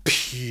like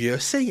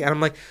pussy?" And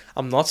I'm like,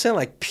 "I'm not saying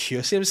like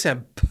pussy, I'm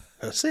saying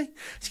pussy."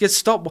 She gets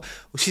stop.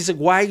 She's like,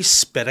 "Why are you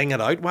spitting it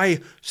out? Why are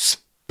you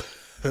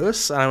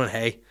puss?" And I went,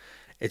 "Hey,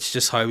 it's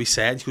just how we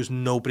say it." She goes,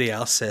 "Nobody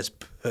else says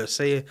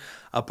pussy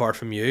apart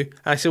from you."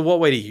 And I said, "What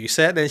way do you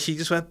say it?" And she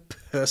just went,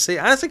 pussy.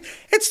 And I was like,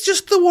 "It's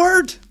just the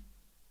word."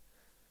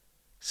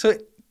 So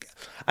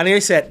I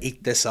nearly said,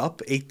 "Eat this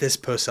up, eat this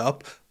puss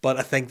up," but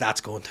I think that's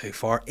going too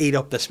far. Eat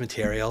up this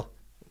material,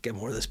 get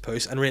more of this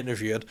post, and rate and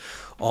review it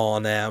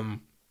on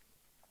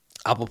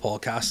Apple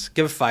Podcasts.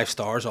 Give it 5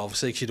 stars,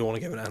 obviously, because you don't want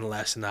to give it any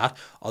less than that.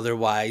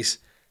 Otherwise,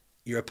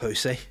 you're a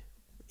pussy,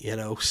 you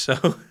know.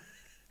 So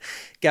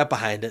get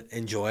behind it,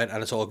 enjoy it,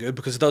 and it's all good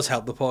because it does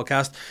help the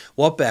podcast.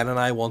 What Ben and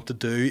I want to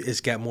do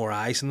is get more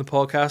eyes in the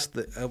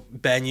podcast.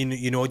 Ben,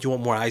 you know what you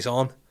want more eyes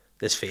on?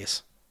 This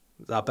face.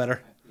 Is that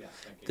better? Yeah,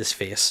 thank you. This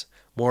face.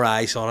 More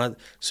eyes on it.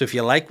 So if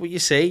you like what you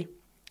see,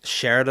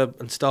 share it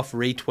and stuff,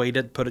 retweet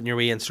it, put it in your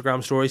wee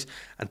Instagram stories,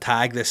 and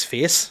tag this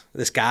face,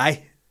 this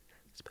guy,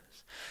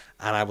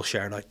 and I will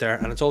share it out there.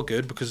 And it's all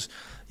good because,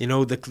 you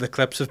know, the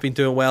clips have been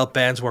doing well.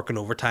 Ben's working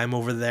overtime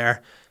over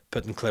there,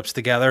 putting clips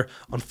together.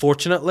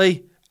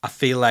 Unfortunately, I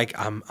feel like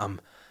I'm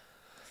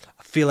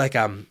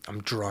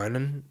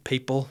drowning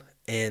people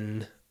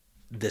in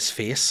this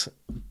face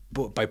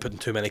by putting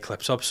too many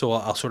clips up. So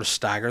I'll sort of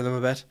stagger them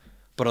a bit.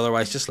 But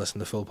otherwise, just listen to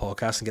the full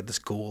podcast and get this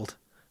gold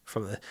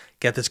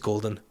get this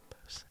golden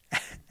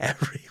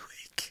every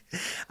week,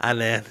 and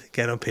then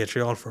get on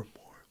Patreon for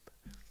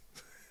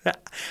more.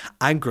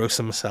 I'm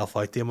grossing myself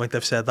out the amount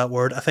I've said that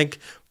word. I think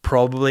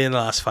probably in the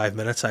last 5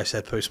 minutes I've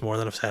said post more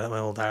than I've said it my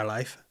whole entire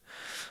life.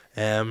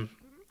 And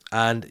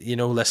you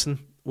know, listen,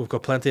 we've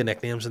got plenty of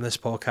nicknames in this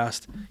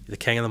podcast. The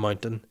King of the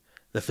Mountain,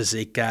 the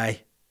Physique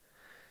Guy,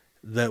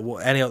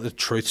 any other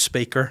truth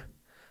speaker,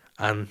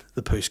 and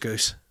the Poos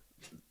Goose.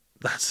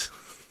 That's.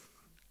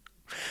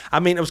 I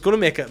mean, I was going to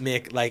make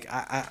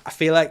I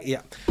feel like,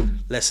 yeah.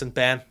 Listen,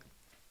 Ben,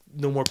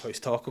 no more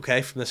post talk,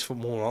 okay? From this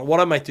moment on, what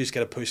I might do is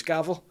get a post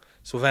gavel.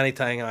 So if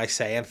anytime I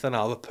say anything,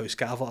 I'll have a post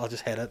gavel. I'll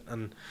just hit it,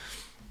 and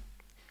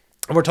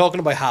we're talking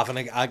about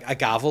having a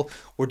gavel.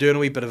 We're doing a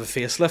wee bit of a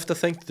facelift, I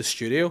think, to the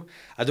studio.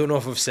 I don't know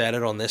if I've said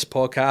it on this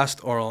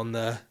podcast or on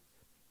the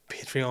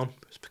Patreon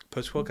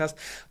post podcast,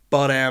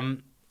 but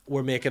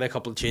we're making a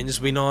couple of changes.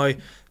 We now.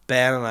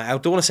 Ben and I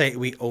don't want to say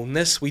we own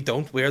this. We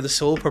don't. We're the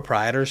sole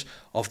proprietors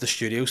of the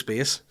studio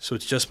space. So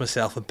it's just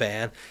myself and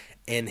Ben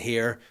in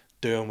here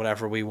doing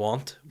whatever we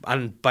want.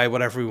 And by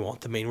whatever we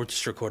want, I mean we're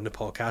just recording the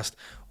podcast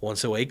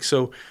once a week.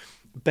 So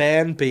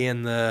Ben,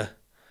 being the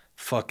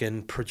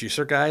fucking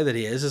producer guy that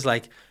he is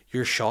like,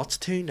 your shot's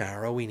too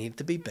narrow. We need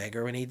to be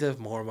bigger. We need to have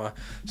more of a...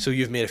 So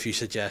you've made a few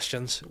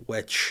suggestions,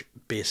 which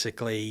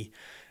basically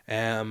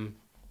we're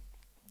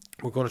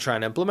going to try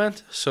and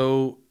implement.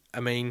 So, I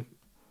mean...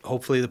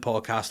 Hopefully the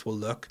podcast will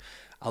look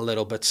a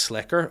little bit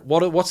slicker.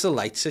 What's the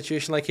light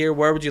situation like here?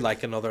 Where would you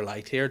like another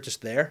light here?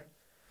 Just there?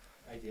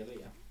 Ideally,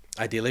 yeah.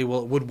 Ideally,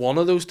 well, would one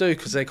of those do?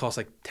 Because they cost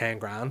like 10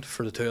 grand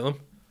for the two of them.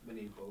 We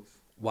need both.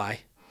 Why?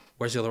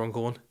 Where's the other one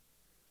going?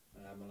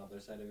 On the other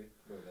side of it,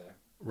 over there.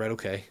 Right,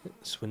 okay.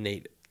 So we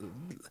need...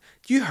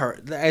 You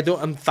heard...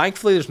 I'm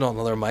thankfully there's not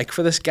another mic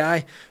for this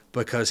guy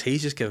because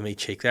he's just giving me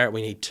cheek there.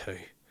 We need 2.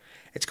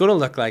 It's going to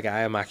look like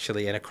I am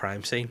actually in a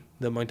crime scene.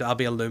 The amount I'll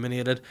be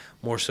illuminated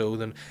more so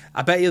than...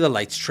 I bet you the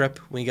lights trip.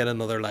 When you get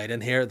another light in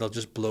here, they'll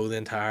just blow the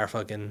entire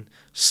fucking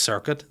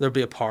circuit. There'll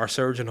be a power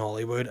surge in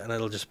Hollywood and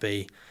it'll just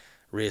be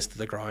raised to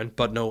the ground.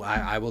 But no,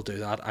 I will do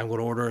that. I'm going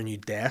to order a new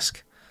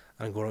desk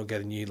and I'm going to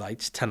get new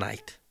lights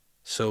tonight.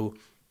 So,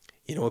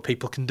 you know what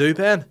people can do,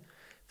 Ben?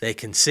 They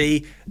can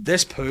see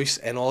this post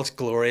in all its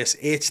glorious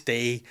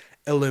HD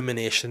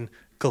illumination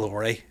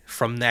glory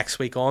from next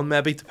week on,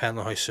 maybe, depending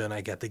on how soon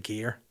I get the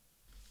gear.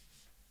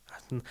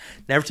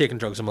 Never taken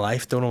drugs in my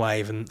life. Don't know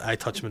why I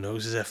touch my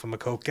nose as if I'm a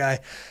coke guy.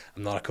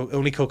 I'm not a coke.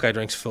 Only coke I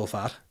drink's full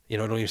fat. You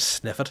know, I don't even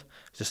sniff it.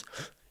 Just,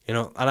 you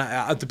know. And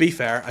I to be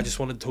fair, I just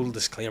wanted a total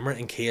disclaimer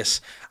in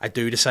case I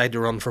do decide to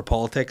run for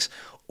politics,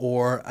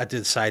 or I do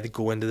decide to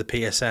go into the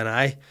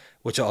PSNI,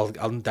 which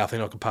I'm definitely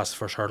not going to pass the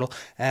first hurdle.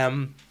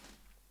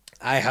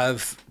 I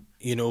have,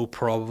 you know,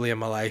 probably in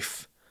my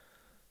life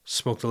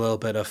smoked a little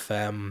bit of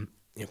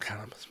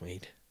cannabis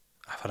weed.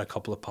 I've had a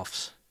couple of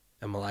puffs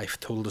in my life.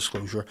 Total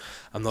disclosure,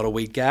 I'm not a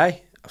weed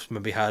guy. I've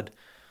maybe had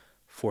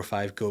 4 or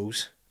 5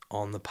 goes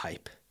on the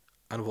pipe,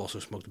 and I've also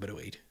smoked a bit of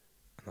weed,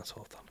 and that's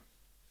all I've done.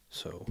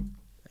 So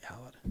there you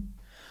have it.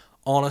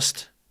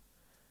 Honest,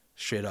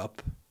 straight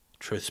up,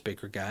 truth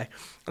speaker guy.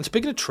 And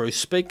speaking of truth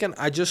speaking,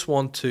 I just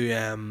want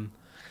to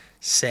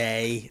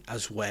say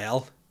as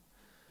well,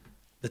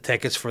 the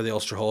tickets for the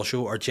Ulster Hall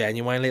show are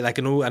genuinely, like,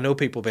 I know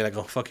people be like,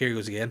 oh fuck, here he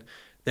goes again.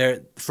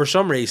 There, for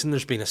some reason,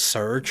 there's been a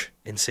surge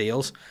in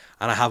sales,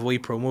 and I have a wee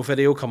promo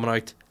video coming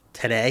out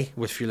today,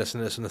 which if you listen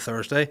to this on the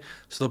Thursday,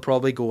 so they'll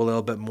probably go a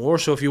little bit more.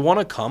 So if you want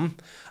to come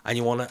and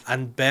you want to,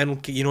 and Ben,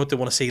 you know what they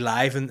want to see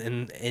live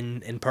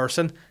in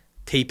person,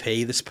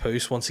 TP this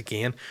post once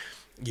again,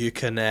 you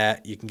can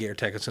get your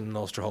tickets on the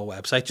Ulster Hall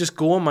website. Just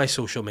go on my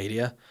social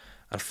media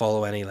and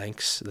follow any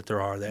links that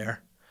there are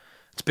there.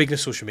 Speaking of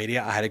social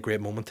media, I had a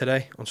great moment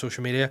today on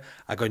social media.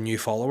 I got a new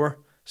follower,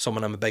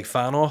 someone I'm a big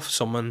fan of,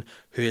 someone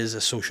who is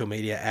a social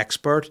media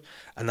expert,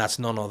 and that's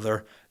none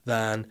other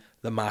than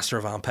the master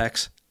of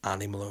Ampex,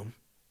 Andy Malone.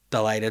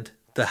 Delighted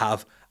to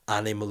have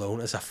Andy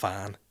Malone as a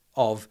fan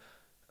of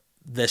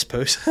this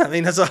post. I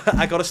mean,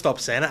 I got to stop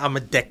saying it. I'm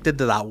addicted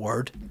to that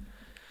word.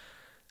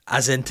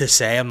 As in to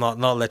say, I'm not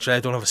literally, I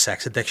don't have a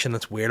sex addiction.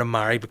 That's weird. I'm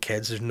married with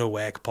kids. There's no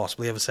way I could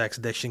possibly have a sex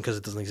addiction because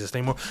it doesn't exist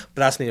anymore. But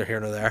that's neither here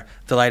nor there.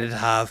 Delighted to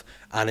have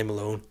Andy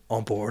Malone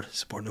on board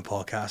supporting the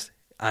podcast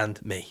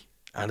and me.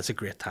 And it's a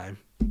great time.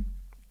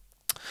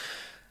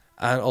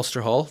 And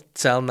Ulster Hall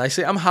selling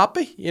nicely. I'm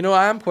happy. You know,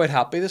 I am quite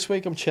happy this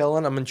week. I'm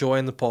chilling. I'm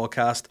enjoying the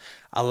podcast.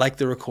 I like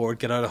the record.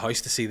 Get out of the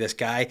house to see this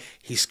guy.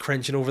 He's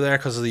cringing over there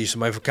because of the use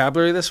of my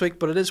vocabulary this week,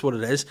 but it is what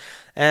it is.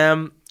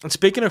 And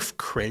speaking of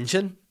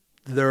cringing,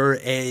 there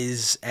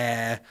is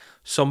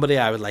somebody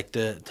I would like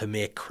to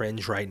make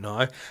cringe right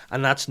now,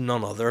 and that's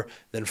none other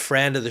than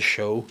friend of the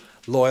show,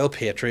 loyal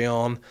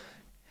Patreon,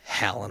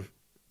 Helen,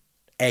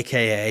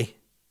 aka,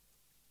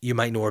 you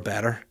might know her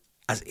better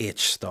as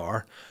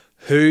H-Star,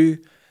 who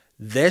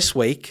this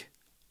week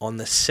on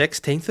the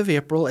 16th of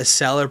April is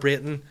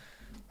celebrating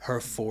her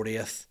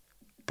 40th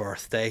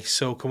birthday.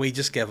 So can we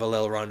just give a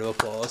little round of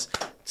applause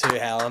to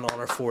Helen on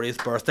her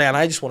 40th birthday? And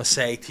I just want to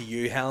say to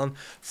you, Helen,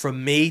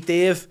 from me,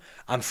 Dave,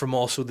 and from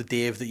also the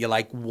Dave that you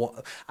like.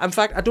 In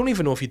fact, I don't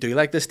even know if you do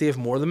like this Dave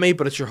more than me,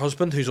 but it's your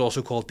husband who's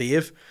also called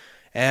Dave.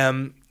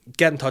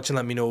 Get in touch and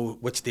let me know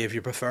which Dave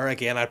you prefer.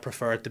 Again, I'd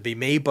prefer it to be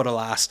me, but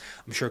alas,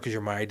 I'm sure because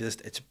you're married,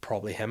 it's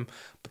probably him,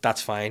 but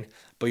that's fine.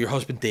 But your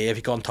husband Dave,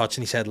 he got in touch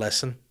and he said,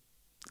 listen,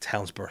 it's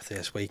Helen's birthday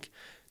this week.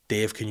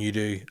 Dave, can you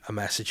do a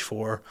message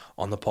for her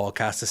on the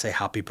podcast to say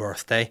happy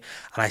birthday?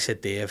 And I said,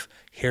 Dave,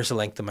 here's a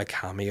link to my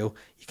Cameo.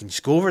 You can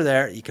just go over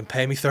there. You can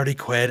pay me 30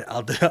 quid.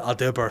 I'll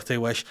do a birthday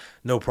wish.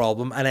 No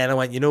problem. And then I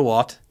went, you know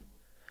what?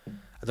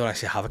 I don't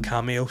actually have a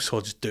Cameo, so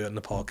I'll just do it in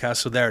the podcast.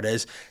 So there it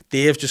is.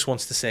 Dave just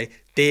wants to say,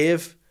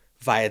 Dave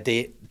via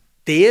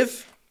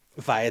Dave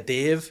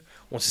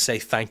wants to say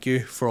thank you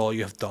for all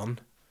you have done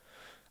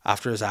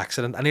after his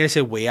accident. I need to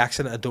say way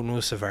accident. I don't know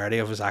the severity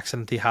of his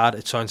accident he had.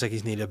 It sounds like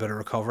he's needed a bit of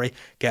recovery.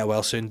 Get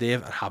well soon,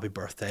 Dave, and happy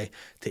birthday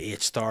to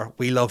H-Star.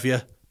 We love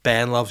you.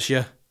 Ben loves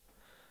you.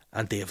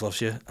 And Dave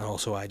loves you. And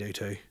also I do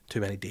too. Too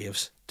many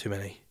Daves. Too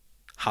many.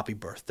 Happy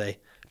birthday.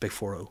 Big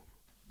 4-0.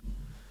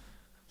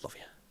 Love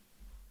you.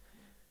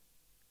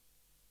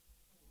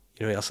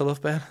 You know who else I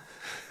love, Ben?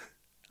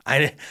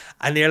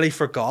 I nearly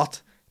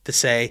forgot to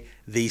say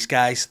these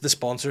guys, the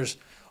sponsors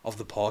of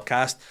the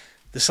podcast.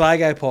 The Sly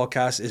Guy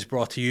podcast is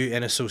brought to you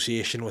in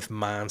association with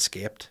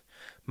Manscaped.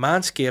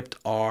 Manscaped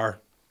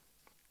are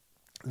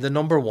the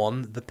number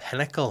one, the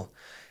pinnacle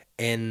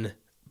in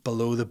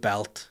below the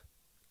belt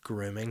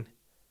grooming.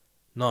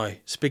 Now,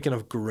 speaking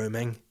of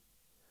grooming,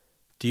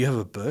 do you have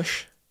a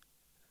bush?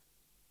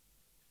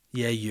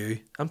 Yeah, you.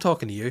 I'm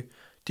talking to you.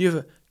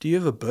 Do you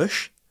have a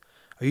bush?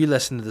 Are you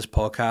listening to this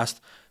podcast?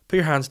 Put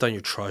your hands down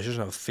your trousers and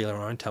have a feel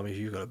around. Tell me if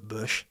you've got a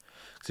bush.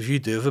 Because if you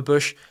do have a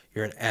bush,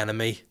 you're an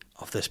enemy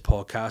of this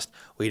podcast.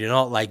 We do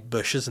not like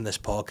bushes in this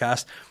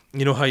podcast.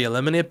 You know how you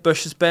eliminate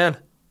bushes, Ben?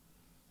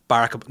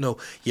 You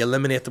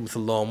eliminate them with the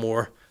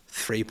Lawnmower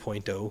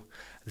 3.0.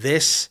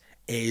 This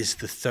is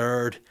the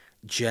third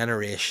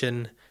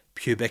generation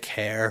pubic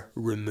hair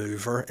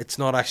remover. It's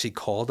not actually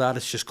called that.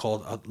 It's just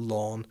called a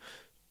lawn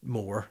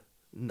mower.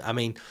 I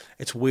mean,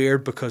 it's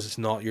weird because it's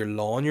not your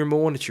lawn you're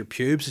mowing, it's your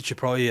pubes. It should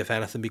probably, if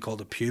anything, be called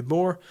a pube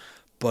mower,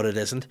 but it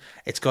isn't.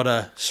 It's got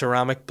a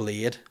ceramic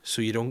blade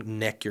so you don't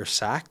nick your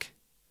sack.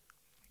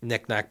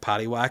 knick-knack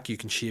paddywhack, you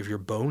can shave your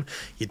bone.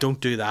 You don't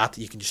do that.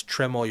 You can just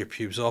trim all your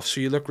pubes off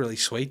so you look really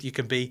sweet. You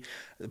can be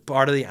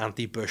part of the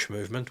anti-bush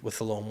movement with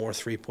the Lawnmower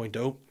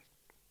 3.0.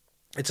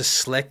 It's a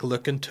slick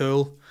looking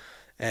tool.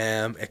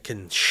 It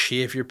can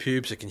shave your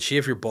pubes. It can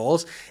shave your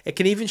balls. It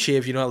can even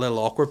shave, a little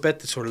awkward bit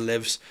that sort of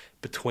lives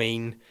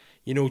between,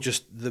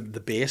 just the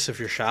base of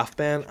your shaft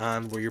band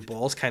and where your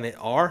balls kind of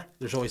are.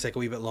 There's always like a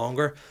wee bit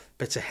longer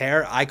bits of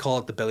hair. I call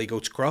it the billy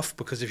goat scruff,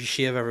 because if you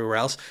shave everywhere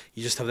else,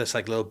 you just have this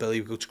like little billy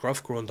goat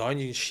scruff growing down.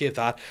 You can shave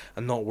that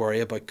and not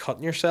worry about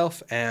cutting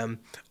yourself.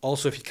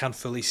 Also, if you can't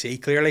fully see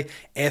clearly,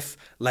 if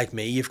like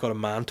me, you've got a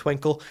man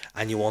twinkle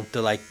and you want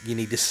to you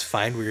need to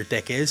find where your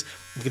dick is,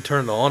 you can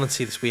turn it on and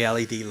see this wee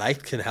LED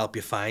light can help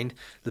you find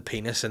the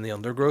penis in the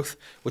undergrowth,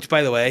 which,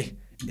 by the way,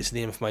 is the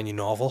name of my new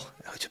novel,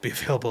 which will be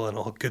available in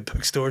all good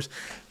bookstores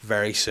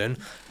very soon.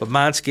 But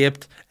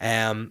Manscaped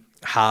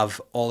have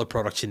all the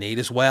products you need,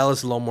 as well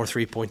as the Lawnmower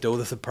 3.0.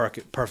 That's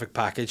the perfect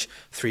package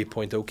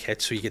 3.0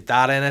 kit. So you get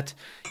that in it.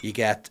 You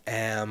get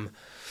a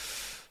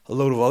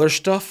load of other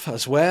stuff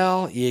as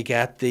well. You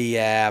get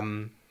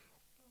the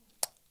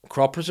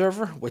crop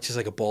preserver, which is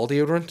like a ball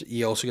deodorant.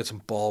 You also get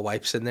some ball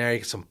wipes in there. You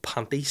get some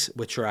panties,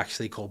 which are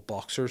actually called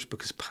boxers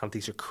because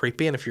panties are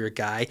creepy. And if you're a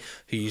guy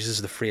who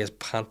uses the phrase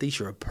panties,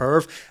 you're a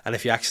perv. And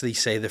if you actually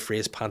say the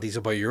phrase panties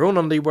about your own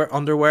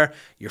underwear,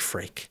 you're a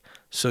freak.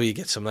 So you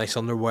get some nice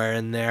underwear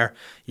in there.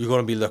 You're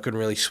going to be looking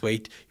really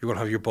sweet. You're going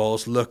to have your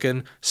balls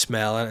looking,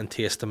 smelling, and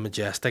tasting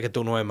majestic. I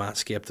don't know why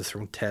Manscaped have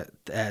thrown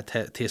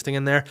tasting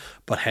in there,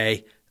 but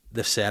hey,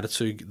 they've said it,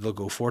 so they'll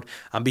go for it.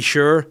 And be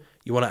sure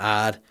you want to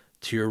add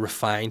to your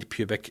refined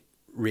pubic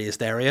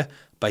raised area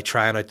by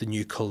trying out the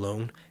new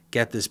cologne.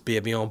 Get this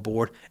baby on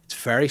board. It's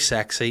very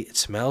sexy, it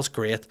smells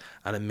great,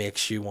 and it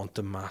makes you want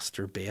to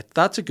masturbate.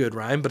 That's a good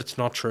rhyme, but it's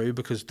not true,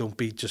 because don't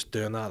be just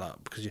doing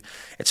that because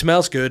it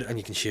smells good and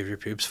you can shave your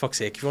pubes. Fuck's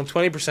sake. If you want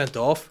 20%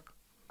 off,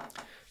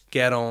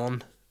 get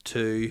on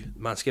to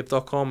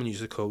manscaped.com and use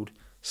the code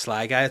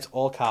SLYGUY. It's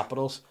all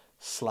capitals,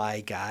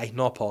 Sly Guy,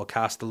 not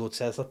podcast, although it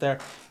says that there.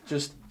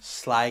 Just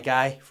Sly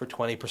Guy for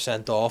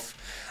 20%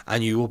 off,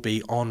 and you will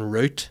be en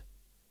route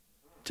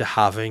to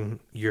having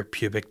your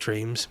pubic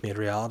dreams made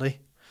reality.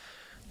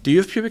 Do you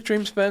have pubic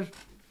dreams, Ben?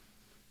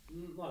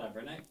 Not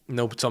every night.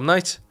 No, but some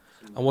nights.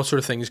 And what sort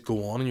of things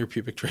go on in your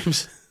pubic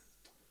dreams?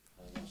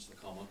 I watch the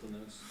comment on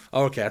those.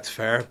 Okay, that's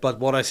fair. But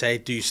what I say,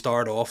 do you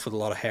start off with a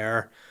lot of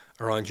hair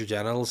around your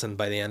genitals, and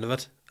by the end of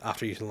it,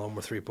 after using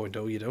Lawnmower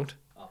 3.0, you don't?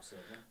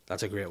 Absolutely.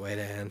 That's a great way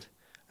to end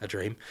a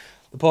dream.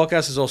 The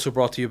podcast is also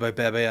brought to you by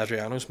Bebe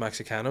Adriano's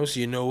Mexicanos.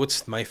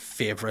 It's my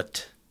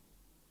favourite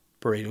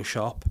burrito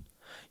shop.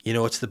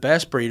 It's the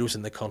best burritos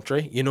in the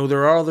country.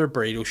 There are other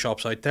burrito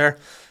shops out there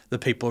that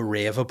people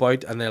rave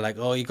about, and they're like,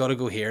 oh, you got to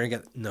go here and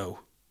get... No,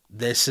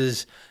 this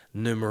is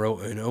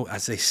numero uno,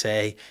 as they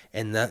say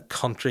in the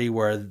country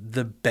where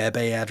the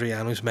Bebe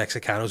Adriano's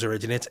Mexicanos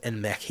originates,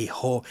 in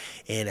Mexico.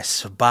 In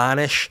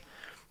Spanish,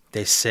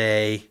 they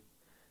say...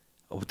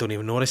 I don't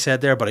even know what I said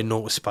there, but I know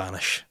it was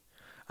Spanish.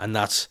 And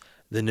that's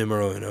the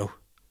numero uno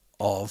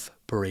of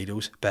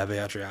burritos, Bebe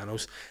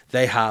Adriano's.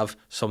 They have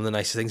some of the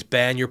nicest things.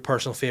 Ben, your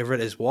personal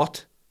favourite is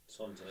what?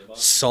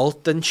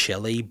 Salt and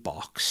chili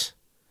box,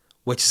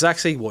 which is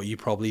actually what you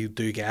probably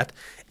do get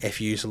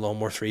if you use a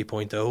Lawnmower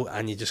 3.0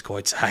 and you just go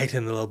outside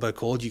in a little bit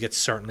cold. You get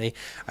certainly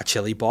a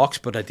chili box,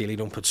 but ideally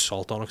don't put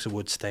salt on it because it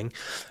would sting.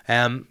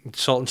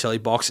 Salt and chili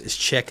box is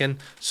chicken,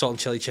 salt and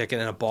chili chicken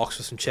in a box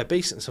with some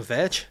chippies and some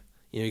veg.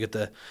 You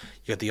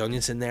got the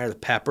onions in there, the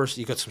peppers.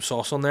 You got some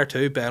sauce on there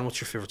too. Ben,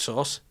 what's your favourite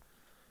sauce?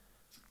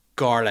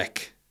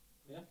 Garlic.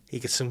 You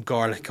get some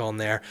garlic on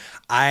there.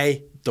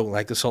 I don't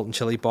like the salt and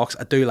chili box.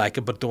 I do like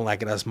it, but don't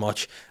like it as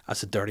much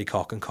as the Dirty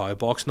Cock and Cow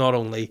box. Not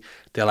only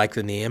do I like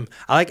the name,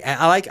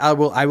 I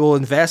will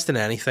invest in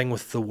anything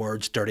with the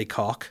words Dirty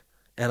Cock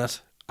in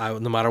it. No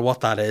matter what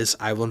that is,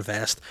 I will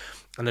invest.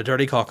 And the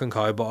Dirty Cock and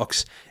Cow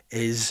box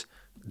is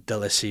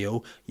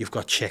Delicio. You've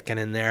got chicken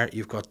in there,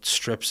 you've got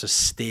strips of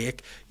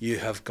steak, you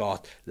have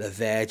got the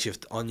veg, you have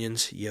the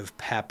onions, you have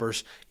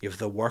peppers, you have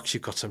the works,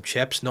 you've got some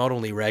chips, not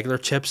only regular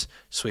chips,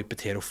 sweet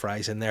potato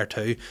fries in there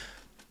too.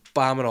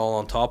 Bam it all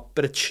on top,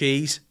 bit of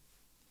cheese,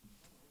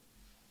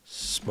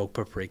 smoked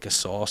paprika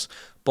sauce.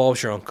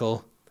 Bob's your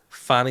uncle,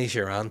 Fanny's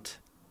your aunt.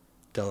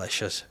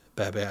 Delicious.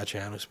 Bebe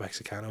Adriano's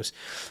Mexicanos.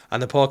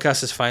 And the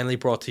podcast is finally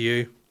brought to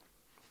you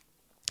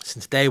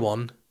since day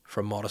one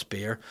from Modest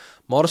Beer.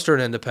 Modest are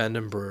an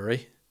independent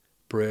brewery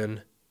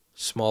brewing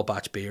small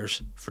batch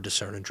beers for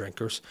discerning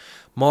drinkers.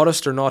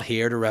 Modest are not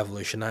here to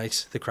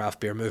revolutionise the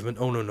craft beer movement.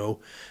 Oh no.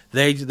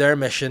 Their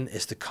mission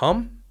is to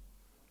come,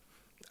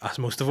 as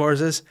most of ours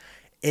is,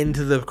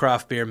 into the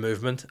craft beer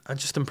movement and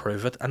just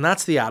improve it. And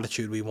that's the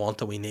attitude we want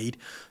and we need.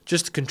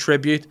 Just to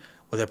contribute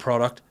with a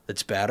product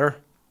that's better,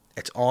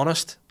 it's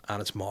honest, and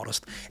it's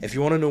modest. If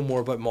you want to know more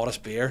about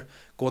Modest Beer,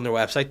 go on their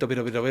website,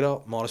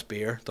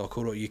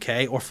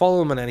 www.modestbeer.co.uk, or follow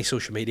them on any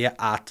social media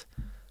at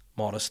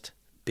Modest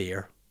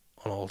Beer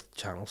on all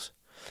channels.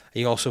 And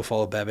you can also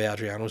follow Bebe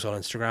Adriano's on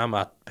Instagram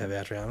at Bebe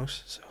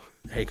Adriano's. So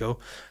there you go.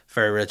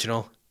 Very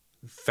original,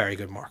 very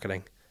good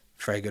marketing,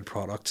 very good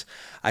products.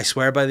 I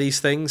swear by these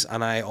things,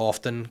 and I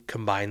often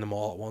combine them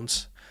all at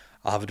once.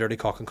 I'll have a Dirty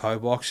Cock and Cow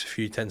box, a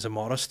few tins of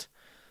Modest,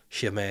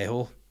 shave my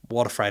a-hole.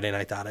 What a Friday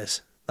night that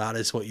is. That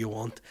is what you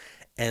want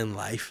in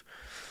life.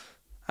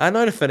 And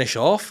now to finish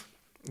off,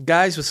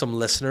 guys, with some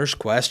listeners'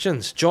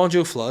 questions. John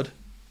Joe Flood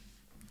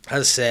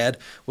has said,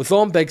 with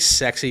one big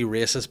sexy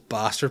racist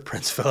bastard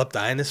Prince Philip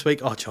dying this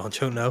week, oh John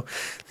Joe, no,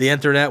 the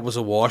internet was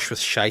awash with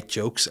shite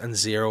jokes and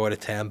 0 out of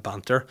 10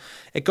 banter.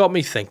 It got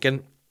me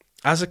thinking,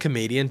 as a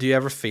comedian, do you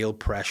ever feel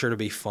pressure to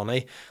be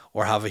funny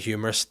or have a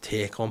humorous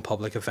take on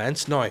public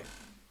events? Now,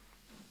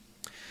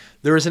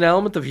 there is an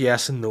element of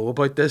yes and no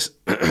about this.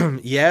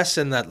 Yes,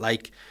 in that,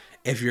 like,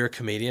 if you're a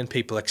comedian,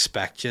 people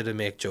expect you to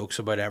make jokes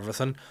about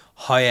everything.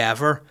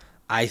 However,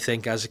 I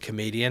think as a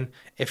comedian,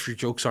 if your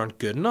jokes aren't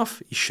good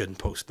enough, you shouldn't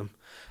post them.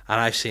 And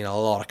I've seen a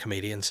lot of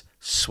comedians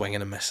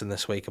swinging and missing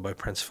this week about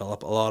Prince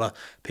Philip. A lot of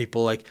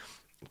people like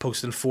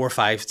posting 4,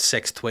 5,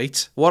 6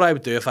 tweets. What I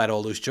would do if I had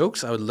all those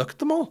jokes, I would look at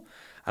them all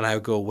and I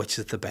would go, which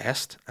is the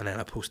best? And then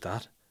I post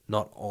that,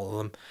 not all of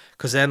them.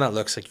 Because then that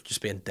looks like you're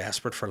just being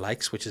desperate for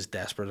likes, which is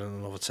desperate in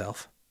and of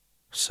itself.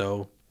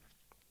 So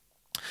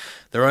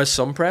there is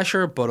some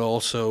pressure, but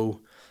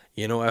also,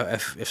 you know,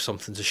 if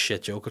something's a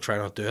shit joke, I'll try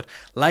not to do it.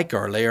 Like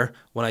earlier,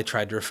 when I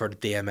tried to refer to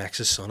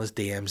DMX's son as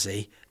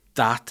DMZ,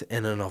 that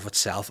in and of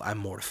itself, I'm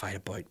mortified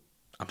about.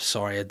 I'm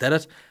sorry I did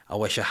it. I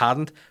wish I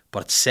hadn't,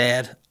 but it's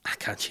said, I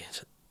can't change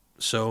it.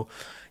 So,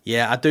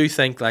 yeah, I do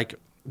think, like,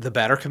 the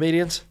better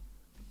comedians,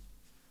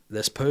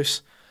 this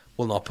post,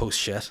 will not post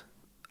shit.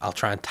 I'll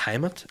try and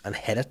time it and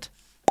hit it.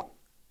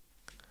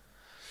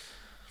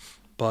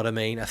 But, I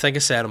mean, I think I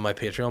said on my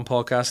Patreon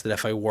podcast that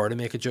if I were to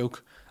make a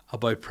joke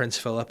about Prince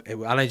Philip,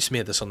 and I just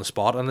made this on the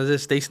spot, and it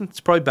is decent. It's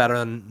probably better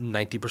than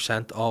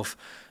 90% of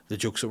the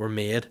jokes that were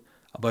made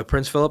about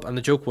Prince Philip. And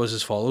the joke was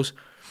as follows.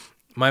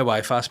 My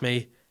wife asked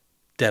me,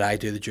 did I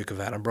do the Duke of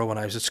Edinburgh when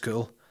I was at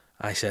school?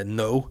 I said,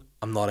 no,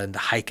 I'm not into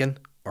hiking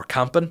or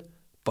camping,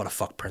 but I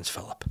fucked Prince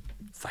Philip.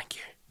 Thank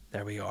you.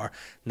 There we are.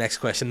 Next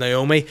question.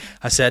 Naomi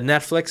has said,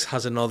 Netflix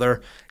has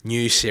another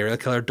new serial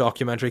killer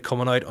documentary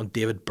coming out on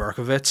David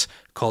Berkowitz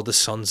called The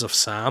Sons of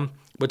Sam,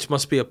 which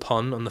must be a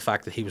pun on the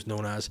fact that he was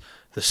known as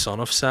the son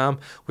of Sam,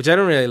 which I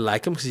don't really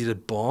like him because he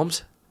did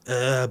bombs.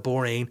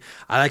 Boring.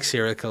 I like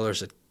serial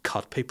killers that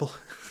cut people.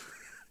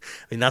 I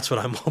mean, that's what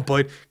I'm all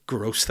about.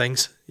 Gross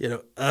things. You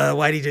know,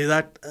 why do you do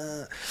that?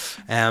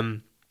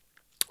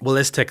 Will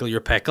this tickle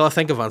your pickle? I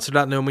think I've answered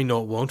that. Naomi,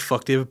 no, it won't.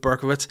 Fuck David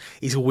Berkowitz.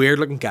 He's a weird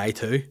looking guy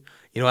too.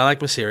 You know, I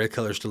like my serial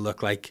killers to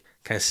look like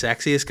kind of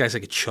sexy. This guy's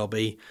like a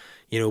chubby,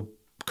 you know,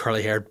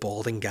 curly-haired,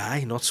 balding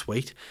guy. Not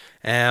sweet.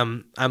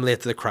 I'm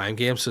late to the crime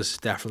game, so it's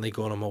definitely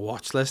going on my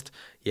watch list.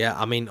 Yeah,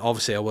 I mean,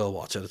 obviously I will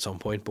watch it at some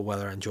point, but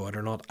whether I enjoy it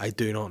or not, I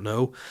do not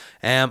know.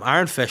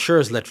 Aaron Fisher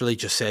has literally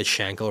just said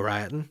Schenkel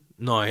rioting.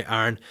 Now,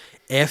 Aaron,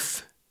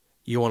 if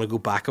you want to go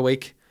back a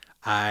week,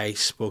 I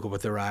spoke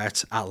about the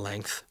riots at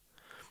length.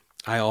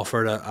 I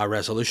offered a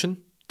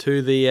resolution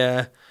to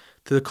the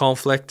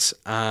conflicts,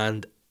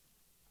 and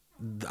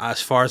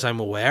as far as I'm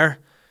aware,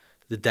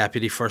 the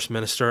Deputy First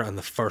Minister and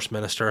the First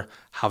Minister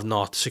have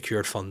not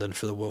secured funding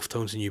for the Wolf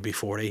Tones and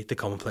UB40 to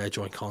come and play a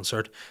joint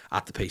concert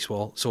at the Peace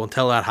Wall. So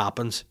until that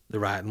happens, the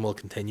rioting will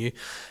continue.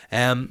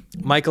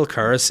 Michael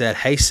Kerr said,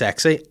 hey,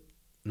 sexy.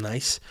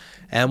 Nice.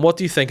 What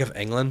do you think of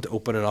England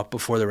opening up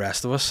before the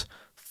rest of us?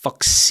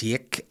 Fuck's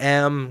sake.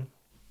 I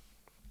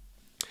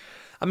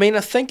mean,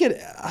 I think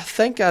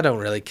I don't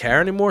really care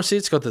anymore. See,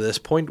 it's got to this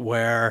point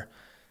where,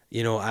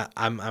 you know,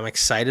 I'm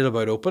excited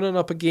about opening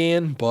up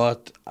again,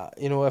 but,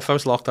 you know, if I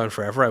was locked down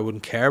forever, I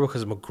wouldn't care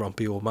because I'm a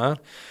grumpy old man.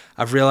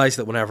 I've realised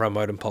that whenever I'm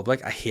out in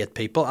public, I hate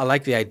people. I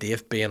like the idea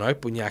of being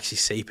out, but when you actually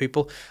see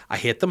people, I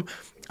hate them.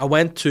 I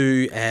went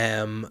to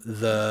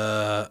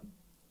I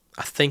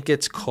think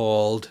it's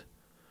called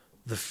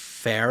the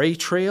Fairy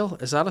Trail.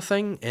 Is that a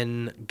thing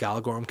in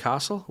Galgorm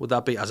Castle? Would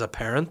that be as a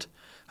parent?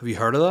 Have you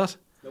heard of that?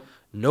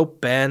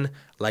 Nope. Ben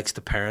likes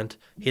to parent.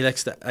 He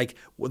likes to, like,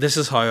 this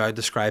is how I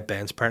describe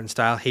Ben's parenting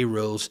style. He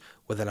rules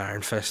with an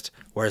iron fist,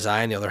 whereas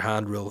I, on the other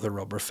hand, rule with a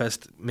rubber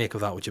fist. Make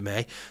of that what you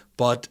may.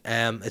 But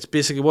it's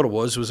basically what it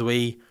was a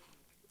wee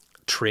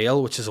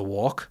trail, which is a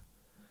walk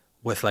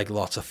with, like,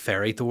 lots of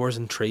fairy doors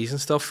and trees and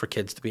stuff for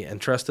kids to be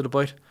interested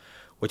about.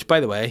 Which,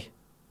 by the way,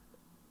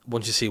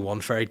 once you see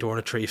one fairy door in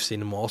a tree, you've seen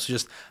them all. So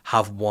just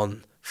have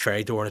one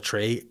fairy door in a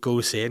tree,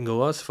 go see it and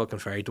go, oh, it's a fucking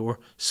fairy door,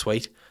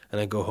 sweet, and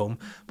then go home.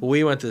 But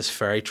we went to this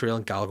fairy trail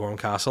in Galgorm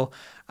Castle,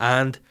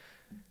 and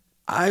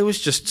I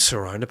was just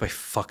surrounded by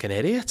fucking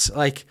idiots.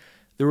 Like,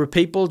 there were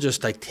people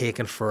just, like,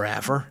 taking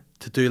forever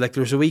to do, like,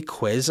 there was a wee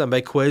quiz, and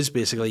by quiz,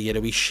 basically, you had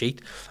a wee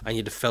sheet, and you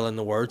had to fill in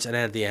the words, and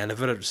then at the end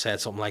of it, it said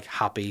something like,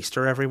 Happy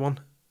Easter, everyone.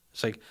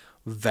 It's, like,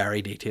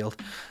 very detailed.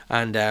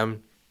 And,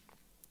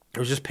 there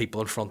was just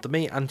people in front of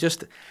me, and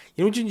just,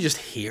 you know, you just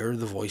hear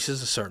the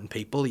voices of certain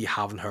people you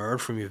haven't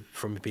heard from you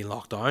being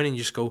locked down, and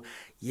you just go,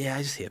 yeah,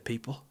 I just hate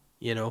people,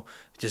 you know,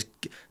 just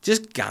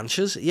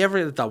ganches. You ever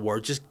hear that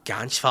word, just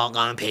ganch,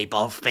 fucking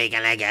people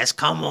speaking like this,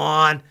 come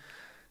on,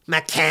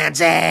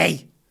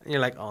 Mackenzie. And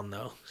you're like, oh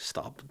no,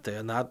 stop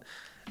doing that.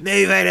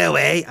 move out of the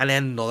way. And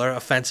then another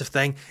offensive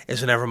thing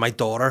is whenever my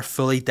daughter,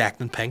 fully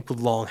decked in pink with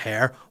long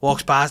hair,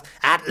 walks past,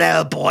 that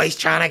little boy's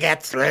trying to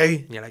get through.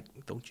 And you're like,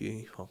 don't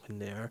you fucking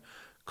dare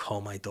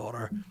call my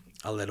daughter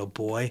a little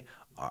boy.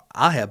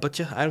 I'll headbutt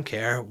you. I don't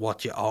care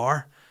what you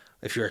are.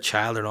 If you're a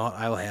child or not,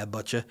 I will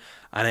headbutt you.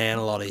 And then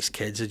a lot of these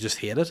kids, they just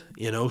hate it,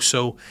 you know.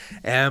 So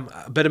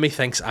a bit of me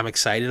thinks I'm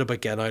excited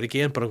about getting out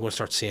again, but I'm going to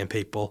start seeing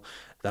people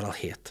that I'll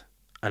hate.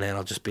 And then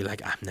I'll just be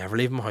like, I'm never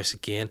leaving my house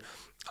again.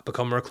 I'll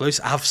become a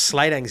recluse. I have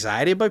slight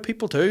anxiety about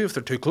people too, if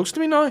they're too close to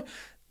me now.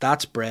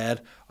 That's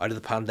bred out of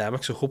the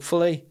pandemic. So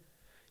hopefully,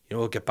 you know,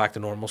 we'll get back to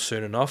normal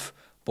soon enough.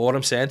 But what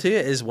I'm saying to you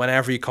is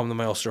whenever you come to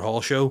my Ulster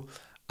Hall show,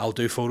 I'll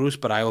do photos,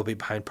 but I will be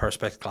behind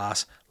Perspex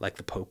glass like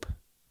the Pope.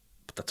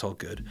 But that's all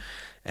good.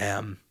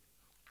 In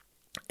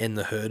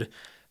the hood.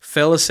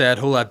 Phil has said,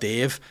 hola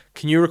Dave,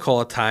 can you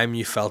recall a time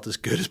you felt as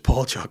good as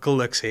Paul Chuckle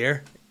looks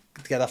here?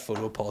 Get that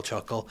photo of Paul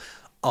Chuckle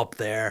up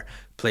there,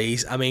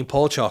 please. I mean,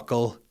 Paul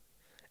Chuckle,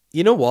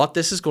 you know what?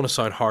 This is going to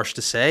sound harsh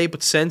to say,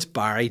 but since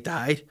Barry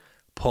died,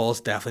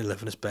 Paul's definitely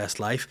living his best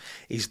life.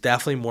 He's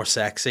definitely more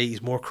sexy.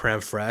 He's more creme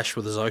fraiche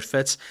with his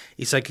outfits.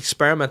 He's like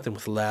experimenting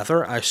with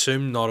leather. I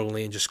assume not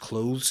only in just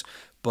clothes,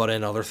 but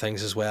in other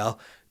things as well.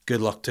 Good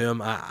luck to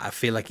him. I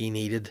feel like he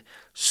needed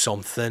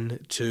something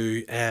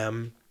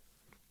to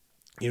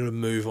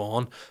move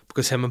on,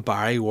 because him and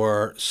Barry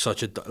were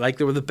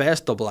they were the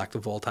best double act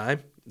of all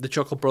time. The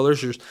Chuckle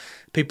Brothers.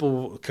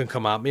 People can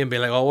come at me and be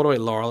like, oh, what about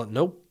Laurel?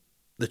 Nope.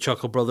 The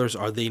Chuckle Brothers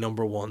are the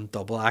number one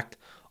double act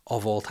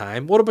of all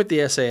time. What about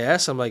the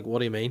SAS? I'm like, what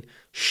do you mean?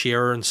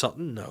 Shearer and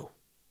Sutton? No.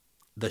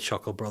 The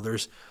Chuckle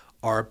Brothers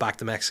are back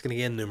to Mexican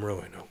again,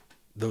 numero uno.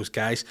 Those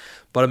guys.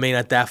 But I mean,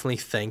 I definitely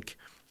think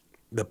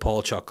that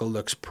Paul Chuckle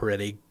looks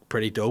pretty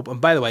dope.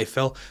 And by the way,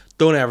 Phil,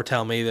 don't ever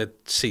tell me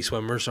that sea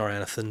swimmers are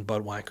anything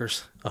but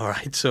wankers. All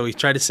right. So he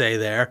tried to say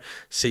there,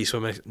 sea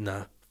swimming,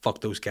 nah,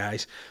 fuck those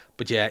guys.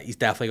 But yeah, he's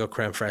definitely got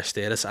creme fraiche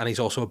status, and he's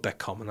also a bit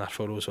cum in that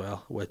photo as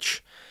well,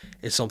 which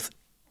is something.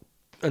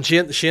 And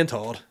Shane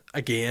Todd,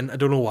 again, I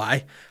don't know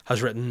why,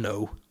 has written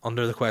no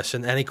under the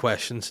question. Any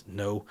questions?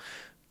 No.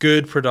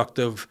 Good,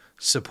 productive,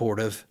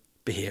 supportive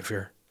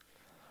behaviour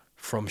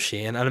from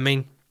Shane. And I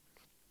mean,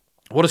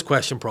 what his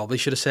question probably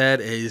should have said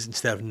is,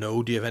 instead of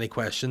no, do you have any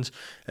questions?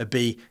 It'd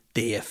be,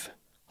 Dave,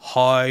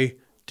 how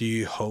do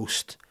you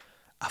host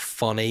a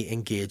funny,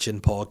 engaging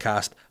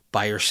podcast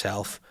by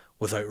yourself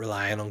without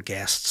relying on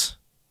guests?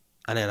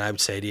 And then I would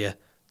say to you,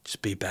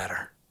 just be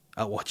better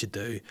at what you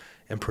do.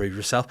 Improve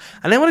yourself.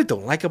 And then what I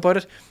don't like about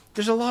it,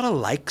 there's a lot of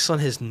likes on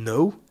his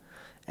no.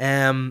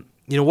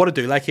 You know what I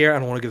do like here,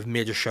 and I want to give a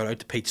major shout out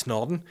to Pete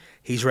Snodden.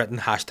 He's written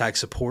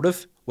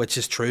 #supportive, which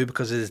is true,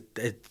 because it's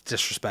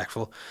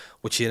disrespectful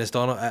what Shane has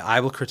done.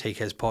 I will critique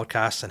his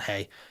podcast, and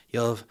hey,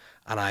 you'll have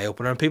an eye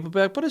opener, and people will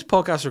be like, but his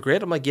podcasts are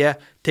great. I'm like, yeah,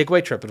 take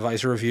away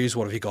TripAdvisor reviews,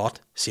 what have you got?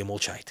 Same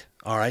old shite.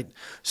 All right.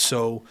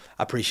 So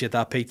I appreciate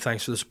that, Pete.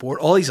 Thanks for the support.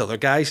 All these other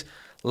guys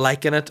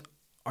liking it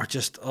are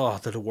just, they're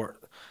the worst.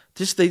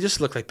 They just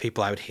look like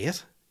people I would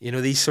hate. You know,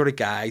 these sort of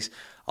guys,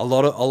 a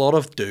lot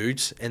of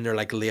dudes in their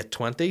like late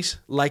 20s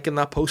liking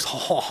that post,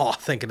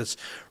 thinking it's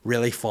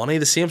really funny.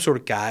 The same sort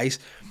of guys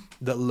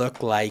that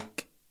look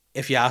like,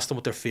 if you asked them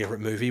what their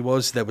favourite movie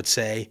was, they would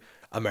say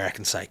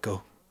American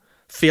Psycho.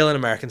 Failing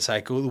American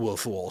Psycho, The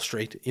Wolf of Wall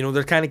Street. You know,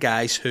 they're the kind of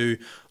guys who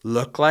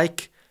look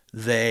like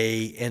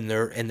they, in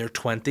their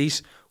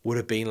 20s, would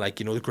have been like,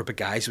 you know, the group of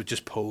guys who would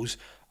just pose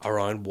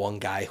around one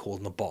guy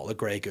holding a bottle of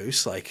Grey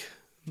Goose, like.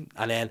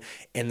 And then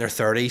in their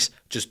 30s,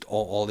 just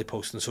all they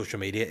post on social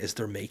media is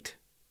their meat.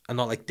 And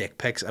not like dick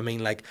pics. I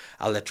mean like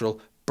a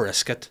literal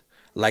brisket.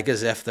 Like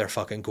as if they're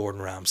fucking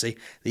Gordon Ramsay.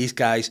 These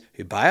guys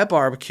who buy a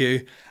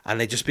barbecue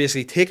and they just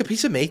basically take a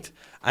piece of meat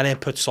and then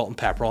put salt and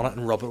pepper on it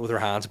and rub it with their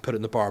hands and put it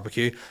in the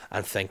barbecue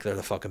and think they're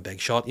the fucking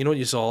big shot. You know what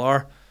you all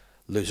are?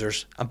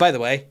 Losers. And by the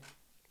way,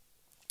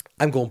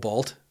 I'm going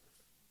bald.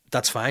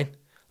 That's fine.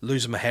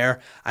 Losing my hair.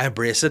 I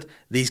embrace it.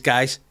 These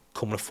guys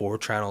coming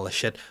forward trying all this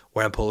shit,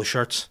 wearing polo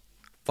shirts.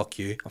 Fuck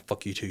you, and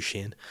fuck you too,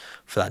 Shane,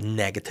 for that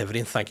negativity.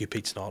 And thank you,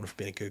 Pete Snodden, for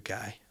being a good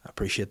guy. I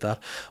appreciate that.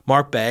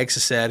 Mark Beggs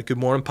has said, good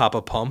morning,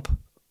 Papa Pump.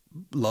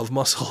 Love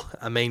muscle.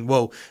 I mean,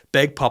 whoa,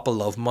 big Papa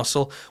love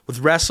muscle.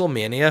 With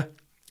WrestleMania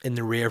in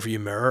the rearview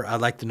mirror,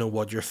 I'd like to know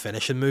what your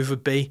finishing move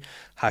would be.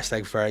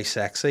 #very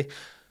sexy.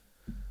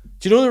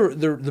 Do you know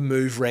the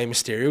move Rey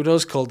Mysterio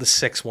does called the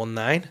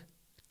 619?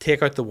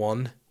 Take out the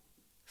one,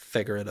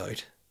 figure it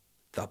out.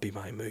 That'd be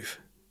my move.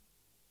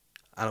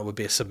 And it would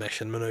be a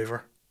submission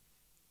maneuver.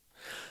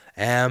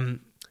 Oh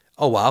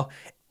wow,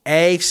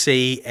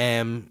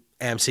 ACMCG,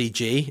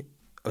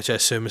 which I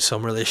assume is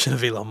some relation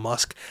of Elon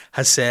Musk,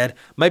 has said,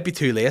 might be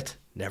too late,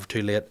 never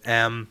too late.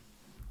 But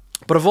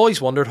I've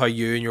always wondered how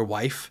you and your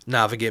wife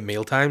navigate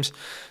meal times.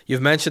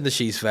 You've mentioned that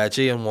she's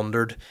veggie and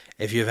wondered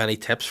if you have any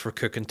tips for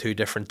cooking 2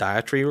 different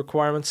dietary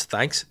requirements.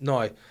 Thanks.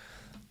 Now,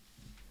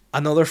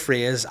 another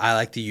phrase I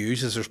like to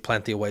use is there's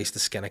plenty of ways to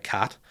skin a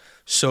cat.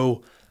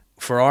 So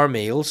for our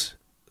meals,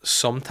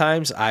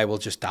 sometimes I will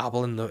just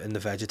dabble in the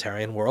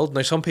vegetarian world.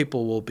 Now, some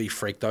people will be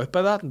freaked out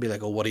by that and be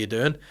like, oh, what are you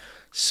doing?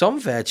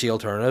 Some veggie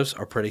alternatives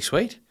are pretty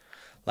sweet.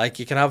 Like,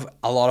 you can have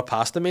a lot of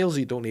pasta meals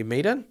you don't need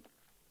meat in.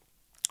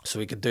 So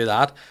we could do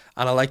that.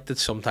 And I like to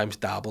sometimes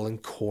dabble in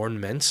corn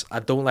mince. I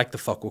don't like to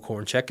fuck with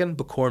corn chicken,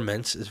 but corn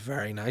mince is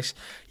very nice.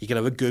 You can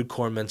have a good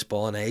corn mince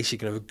bolognese. You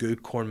can have a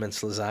good corn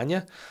mince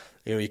lasagna.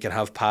 You know, you can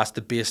have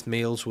pasta-based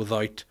meals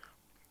without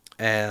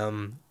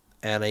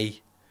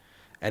any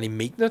meat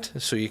in it.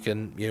 So you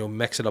can, you know,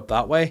 mix it up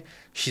that way.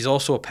 She's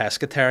also a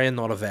pescatarian,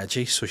 not a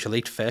veggie, so she'll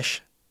eat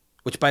fish.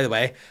 Which, by the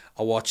way,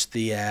 I watched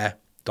the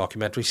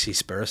documentary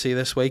Seaspiracy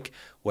this week,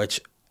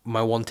 which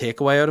my one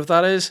takeaway out of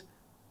that is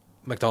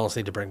McDonald's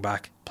need to bring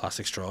back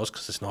plastic straws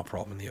because it's not a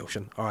problem in the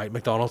ocean. All right,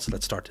 McDonald's,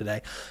 let's start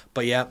today.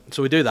 But yeah,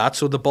 so we do that.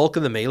 So the bulk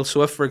of the meal,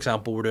 so if, for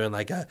example, we're doing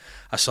like a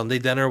Sunday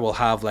dinner, we'll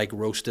have like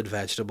roasted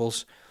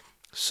vegetables,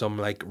 some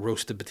like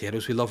roasted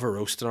potatoes. We love a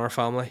roast in our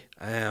family.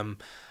 And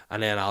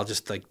then I'll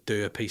just like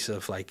do a piece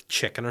of like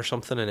chicken or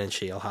something, and then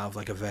she'll have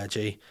like a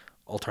veggie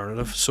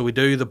alternative. So we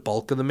do the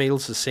bulk of the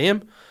meals the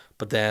same,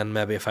 but then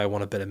maybe if I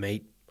want a bit of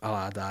meat, I'll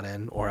add that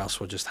in, or else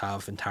we'll just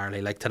have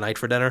entirely, like tonight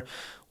for dinner,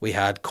 we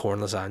had corn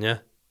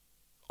lasagna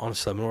on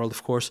Slimming World,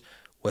 of course,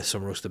 with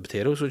some roasted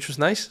potatoes, which was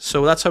nice.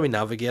 So that's how we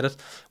navigate it.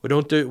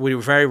 We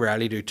very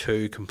rarely do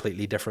two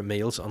completely different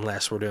meals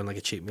unless we're doing like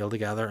a cheap meal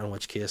together, in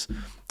which case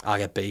I'll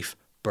get beef,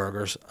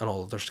 burgers, and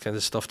all other kinds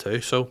of stuff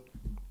too. So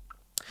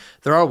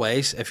there are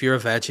ways. If you're a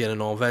veggie and a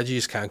non-veggie, you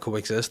just can't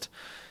coexist.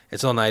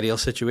 It's not an ideal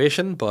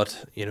situation,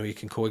 but you know, you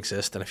can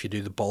coexist, and if you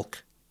do the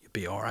bulk, you'll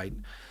be all right.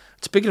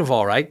 Speaking of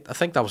all right, I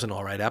think that was an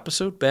all right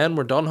episode. Ben,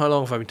 we're done. How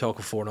long have I been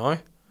talking for now?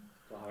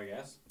 Well, I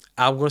guess.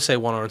 I'm going to say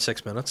 1 hour and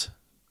 6 minutes.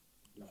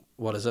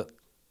 What is it?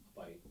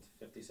 About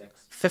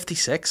 56.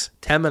 56?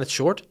 10 minutes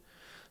short?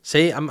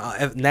 See,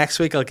 next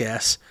week I'll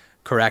guess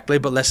correctly.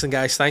 But listen,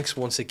 guys, thanks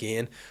once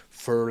again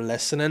for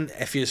listening.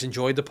 If you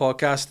enjoyed the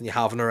podcast and you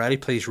haven't already,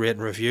 please rate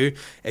and review.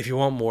 If you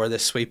want more of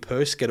this sweet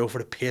post, get over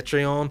to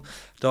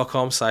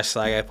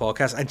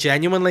patreon.com/SlyGuyPodcast and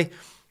genuinely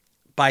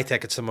buy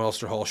tickets to the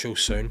Ulster Hall show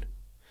soon.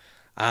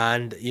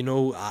 And, you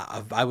know,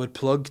 I would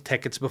plug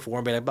tickets before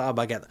and be like,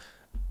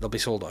 they'll be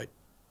sold out.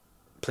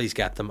 Please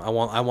get them. I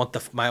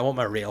want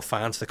my real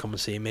fans to come and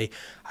see me.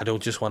 I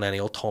don't just want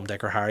any old Tom,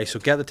 Dick, or Harry. So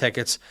get the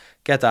tickets,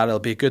 get that. It'll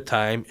be a good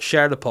time.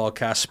 Share the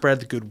podcast, spread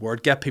the good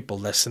word, get people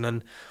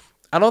listening.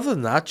 And other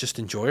than that, just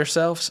enjoy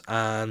yourselves,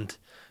 and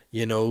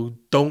you know,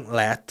 don't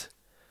let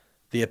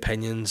the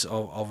opinions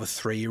of a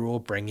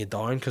 3-year-old bring you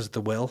down, because they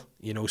will.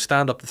 You know,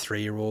 stand up to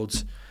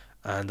 3-year-olds,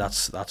 and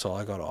that's all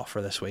I got to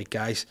offer this week,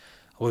 guys.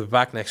 We'll be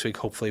back next week,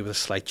 hopefully with a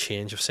slight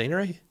change of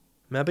scenery.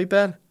 Maybe,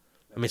 Ben.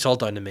 I mean, it's all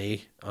down to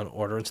me on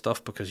ordering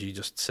stuff, because you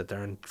just sit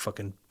there and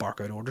fucking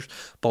bark out orders.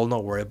 But I'll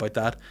not worry about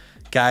that.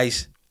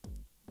 Guys,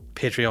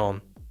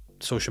 Patreon,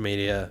 social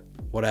media,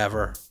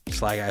 whatever,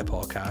 Sly Guy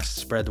Podcast,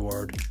 spread the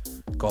word.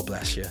 God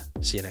bless you.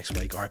 See you next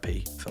week.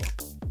 RP,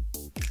 Philip.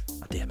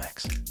 At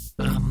DMX.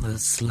 I'm the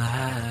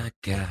Sly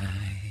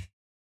Guy.